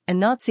jobs and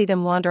not see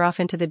them wander off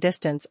into the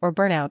distance or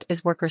burnout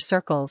is worker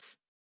circles.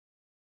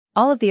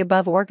 All of the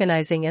above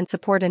organizing and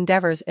support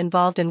endeavors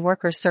involved in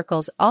workers'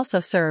 circles also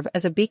serve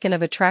as a beacon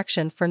of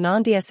attraction for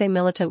non-DSA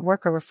militant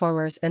worker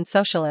reformers and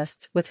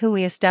socialists with whom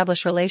we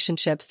establish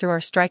relationships through our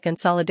strike and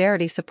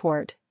solidarity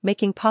support,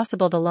 making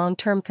possible the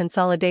long-term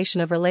consolidation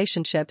of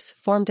relationships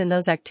formed in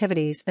those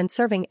activities and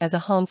serving as a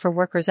home for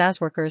workers as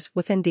workers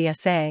within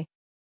DSA.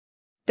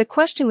 The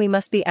question we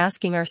must be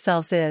asking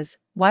ourselves is,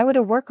 why would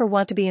a worker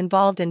want to be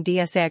involved in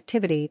DSA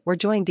activity or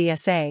join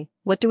DSA?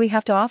 What do we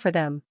have to offer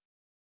them?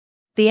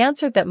 The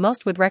answer that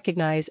most would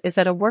recognize is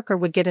that a worker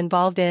would get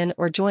involved in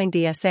or join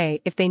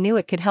DSA if they knew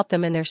it could help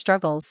them in their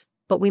struggles,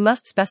 but we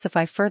must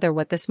specify further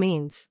what this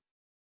means.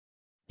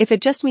 If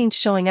it just means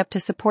showing up to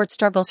support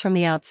struggles from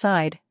the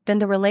outside, then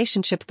the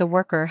relationship the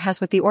worker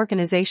has with the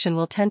organization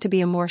will tend to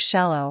be a more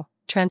shallow,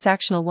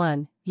 transactional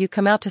one. You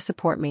come out to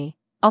support me,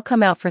 I'll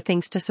come out for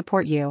things to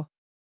support you.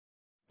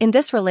 In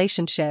this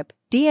relationship,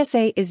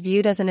 DSA is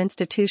viewed as an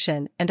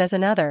institution and as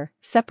another,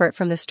 separate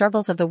from the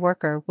struggles of the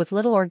worker with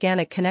little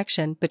organic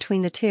connection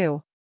between the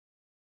two.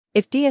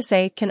 If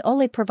DSA can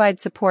only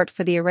provide support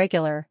for the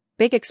irregular,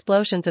 big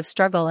explosions of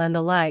struggle and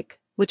the like,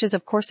 which is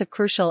of course a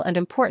crucial and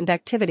important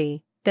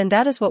activity, then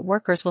that is what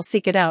workers will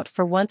seek it out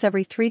for once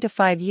every 3 to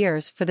 5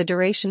 years for the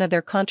duration of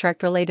their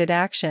contract-related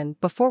action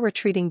before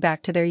retreating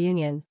back to their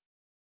union.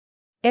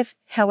 If,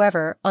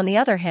 however, on the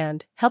other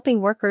hand,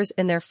 helping workers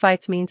in their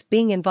fights means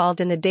being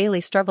involved in the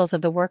daily struggles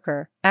of the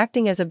worker,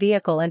 acting as a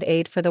vehicle and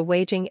aid for the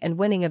waging and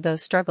winning of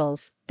those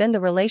struggles, then the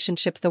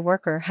relationship the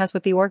worker has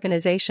with the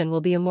organization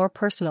will be a more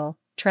personal,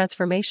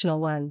 transformational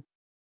one.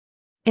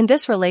 In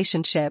this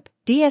relationship,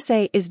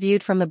 DSA is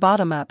viewed from the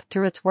bottom up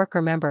through its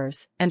worker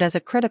members and as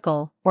a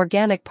critical,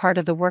 organic part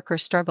of the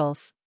workers'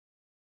 struggles.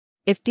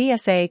 If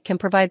DSA can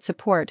provide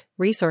support,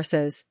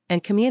 resources,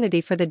 and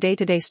community for the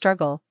day-to-day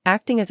struggle,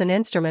 acting as an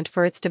instrument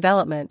for its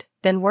development,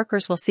 then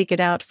workers will seek it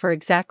out for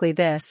exactly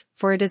this,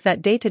 for it is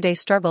that day-to-day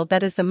struggle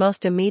that is the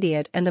most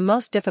immediate and the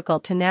most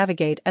difficult to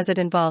navigate as it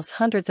involves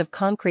hundreds of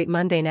concrete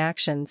mundane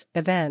actions,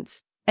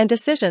 events, and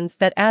decisions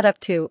that add up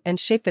to and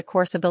shape the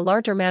course of the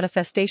larger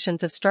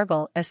manifestations of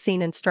struggle as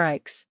seen in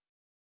strikes.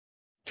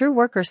 Through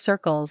workers'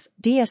 circles,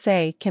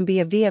 DSA can be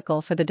a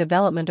vehicle for the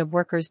development of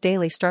workers'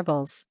 daily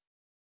struggles.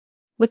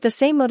 With the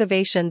same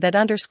motivation that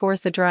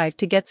underscores the drive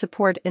to get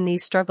support in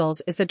these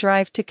struggles is the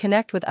drive to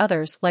connect with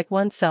others like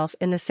oneself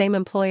in the same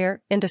employer,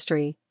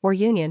 industry, or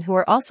union who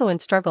are also in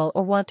struggle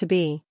or want to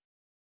be.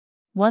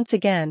 Once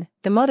again,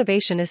 the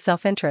motivation is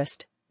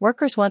self-interest.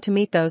 Workers want to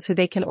meet those who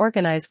they can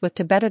organize with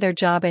to better their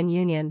job and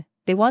union.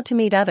 They want to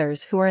meet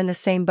others who are in the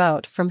same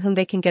boat from whom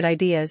they can get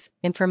ideas,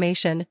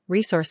 information,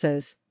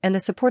 resources, and the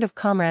support of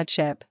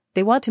comradeship.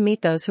 They want to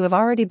meet those who have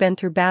already been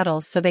through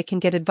battles so they can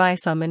get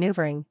advice on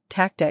maneuvering,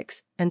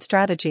 tactics, and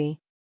strategy.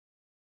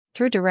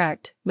 Through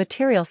direct,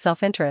 material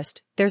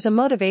self-interest, there's a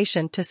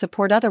motivation to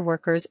support other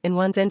workers in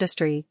one's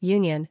industry,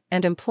 union,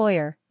 and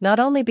employer, not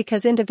only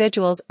because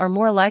individuals are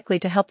more likely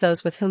to help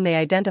those with whom they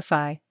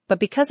identify, but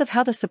because of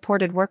how the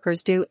supported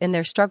workers do in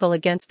their struggle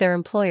against their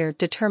employer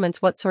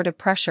determines what sort of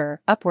pressure,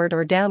 upward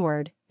or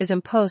downward, is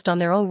imposed on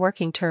their own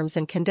working terms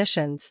and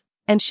conditions,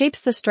 and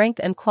shapes the strength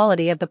and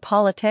quality of the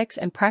politics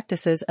and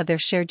practices of their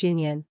shared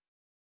union.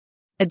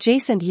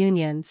 Adjacent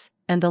unions,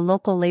 and the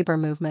local labor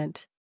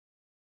movement.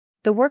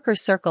 The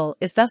workers' circle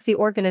is thus the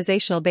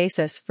organizational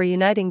basis for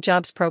uniting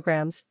jobs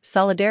programs,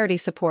 solidarity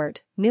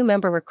support, new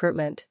member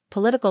recruitment,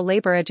 political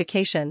labor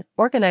education,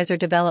 organizer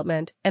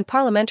development, and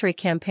parliamentary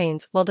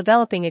campaigns while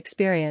developing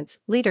experience,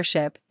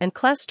 leadership, and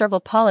class struggle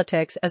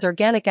politics as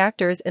organic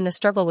actors in the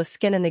struggle with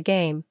skin in the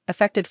game,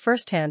 affected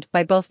firsthand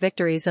by both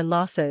victories and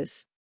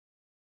losses.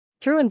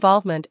 Through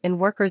involvement in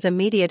workers'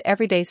 immediate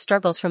everyday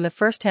struggles from the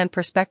first-hand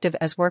perspective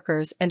as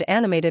workers and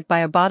animated by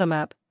a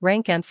bottom-up,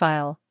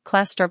 rank-and-file,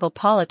 class struggle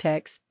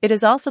politics, it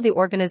is also the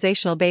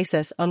organizational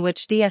basis on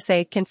which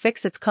DSA can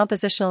fix its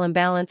compositional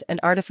imbalance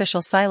and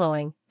artificial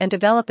siloing, and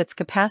develop its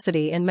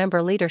capacity in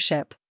member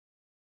leadership.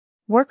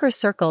 Workers'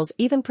 circles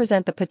even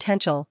present the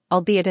potential,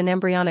 albeit in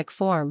embryonic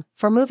form,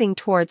 for moving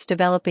towards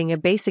developing a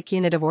basic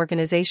unit of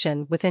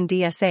organization within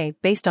DSA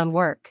based on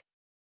work.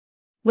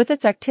 With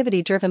its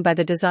activity driven by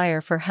the desire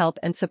for help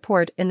and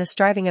support in the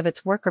striving of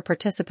its worker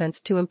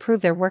participants to improve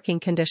their working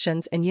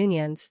conditions and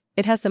unions,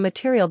 it has the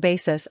material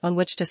basis on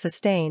which to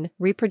sustain,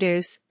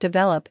 reproduce,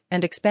 develop,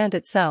 and expand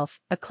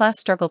itself, a class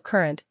struggle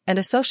current, and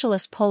a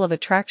socialist pole of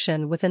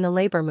attraction within the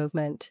labor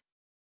movement.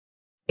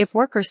 If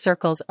workers'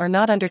 circles are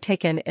not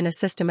undertaken in a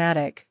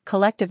systematic,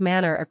 collective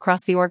manner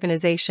across the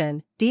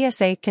organization,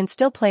 DSA can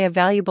still play a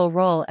valuable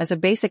role as a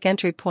basic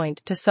entry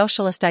point to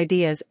socialist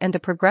ideas and the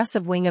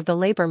progressive wing of the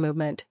labor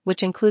movement,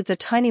 which includes a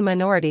tiny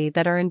minority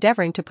that are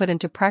endeavoring to put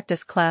into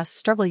practice class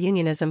struggle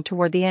unionism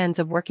toward the ends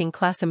of working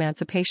class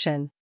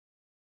emancipation.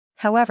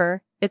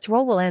 However, its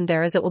role will end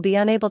there as it will be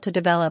unable to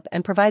develop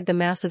and provide the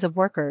masses of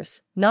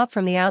workers, not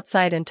from the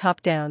outside and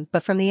top down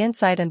but from the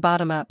inside and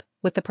bottom up,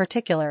 with the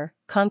particular,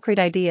 concrete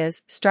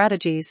ideas,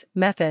 strategies,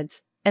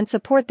 methods, and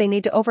support they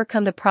need to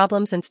overcome the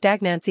problems and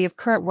stagnancy of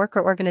current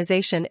worker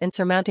organization in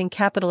surmounting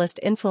capitalist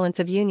influence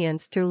of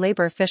unions through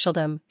labor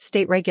officialdom,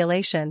 state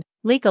regulation,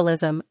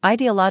 legalism,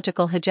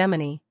 ideological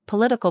hegemony,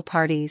 political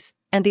parties,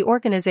 and the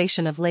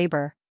organization of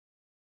labor.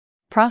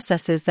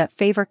 Processes that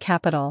favor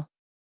capital.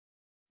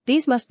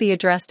 These must be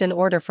addressed in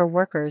order for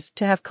workers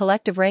to have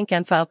collective rank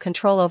and file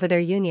control over their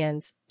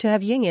unions, to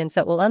have unions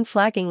that will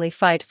unflaggingly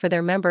fight for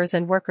their members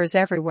and workers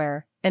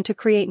everywhere, and to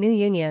create new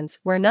unions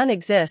where none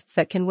exists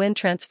that can win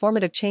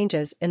transformative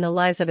changes in the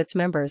lives of its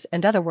members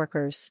and other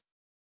workers.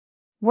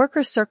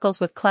 Workers' circles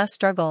with class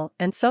struggle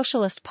and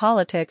socialist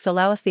politics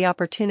allow us the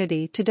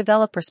opportunity to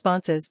develop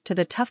responses to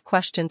the tough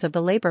questions of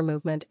the labor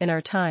movement in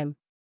our time.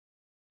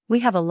 We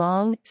have a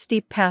long,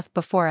 steep path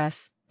before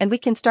us, and we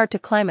can start to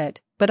climb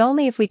it, but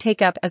only if we take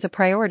up as a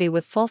priority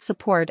with full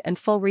support and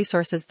full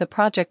resources the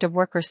project of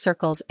workers'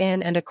 circles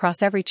in and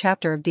across every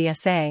chapter of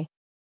DSA.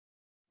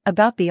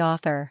 About the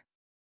author.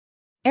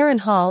 Aaron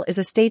Hall is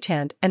a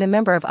stagehand and a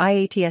member of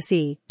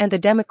IATSE and the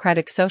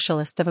Democratic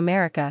Socialists of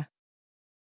America.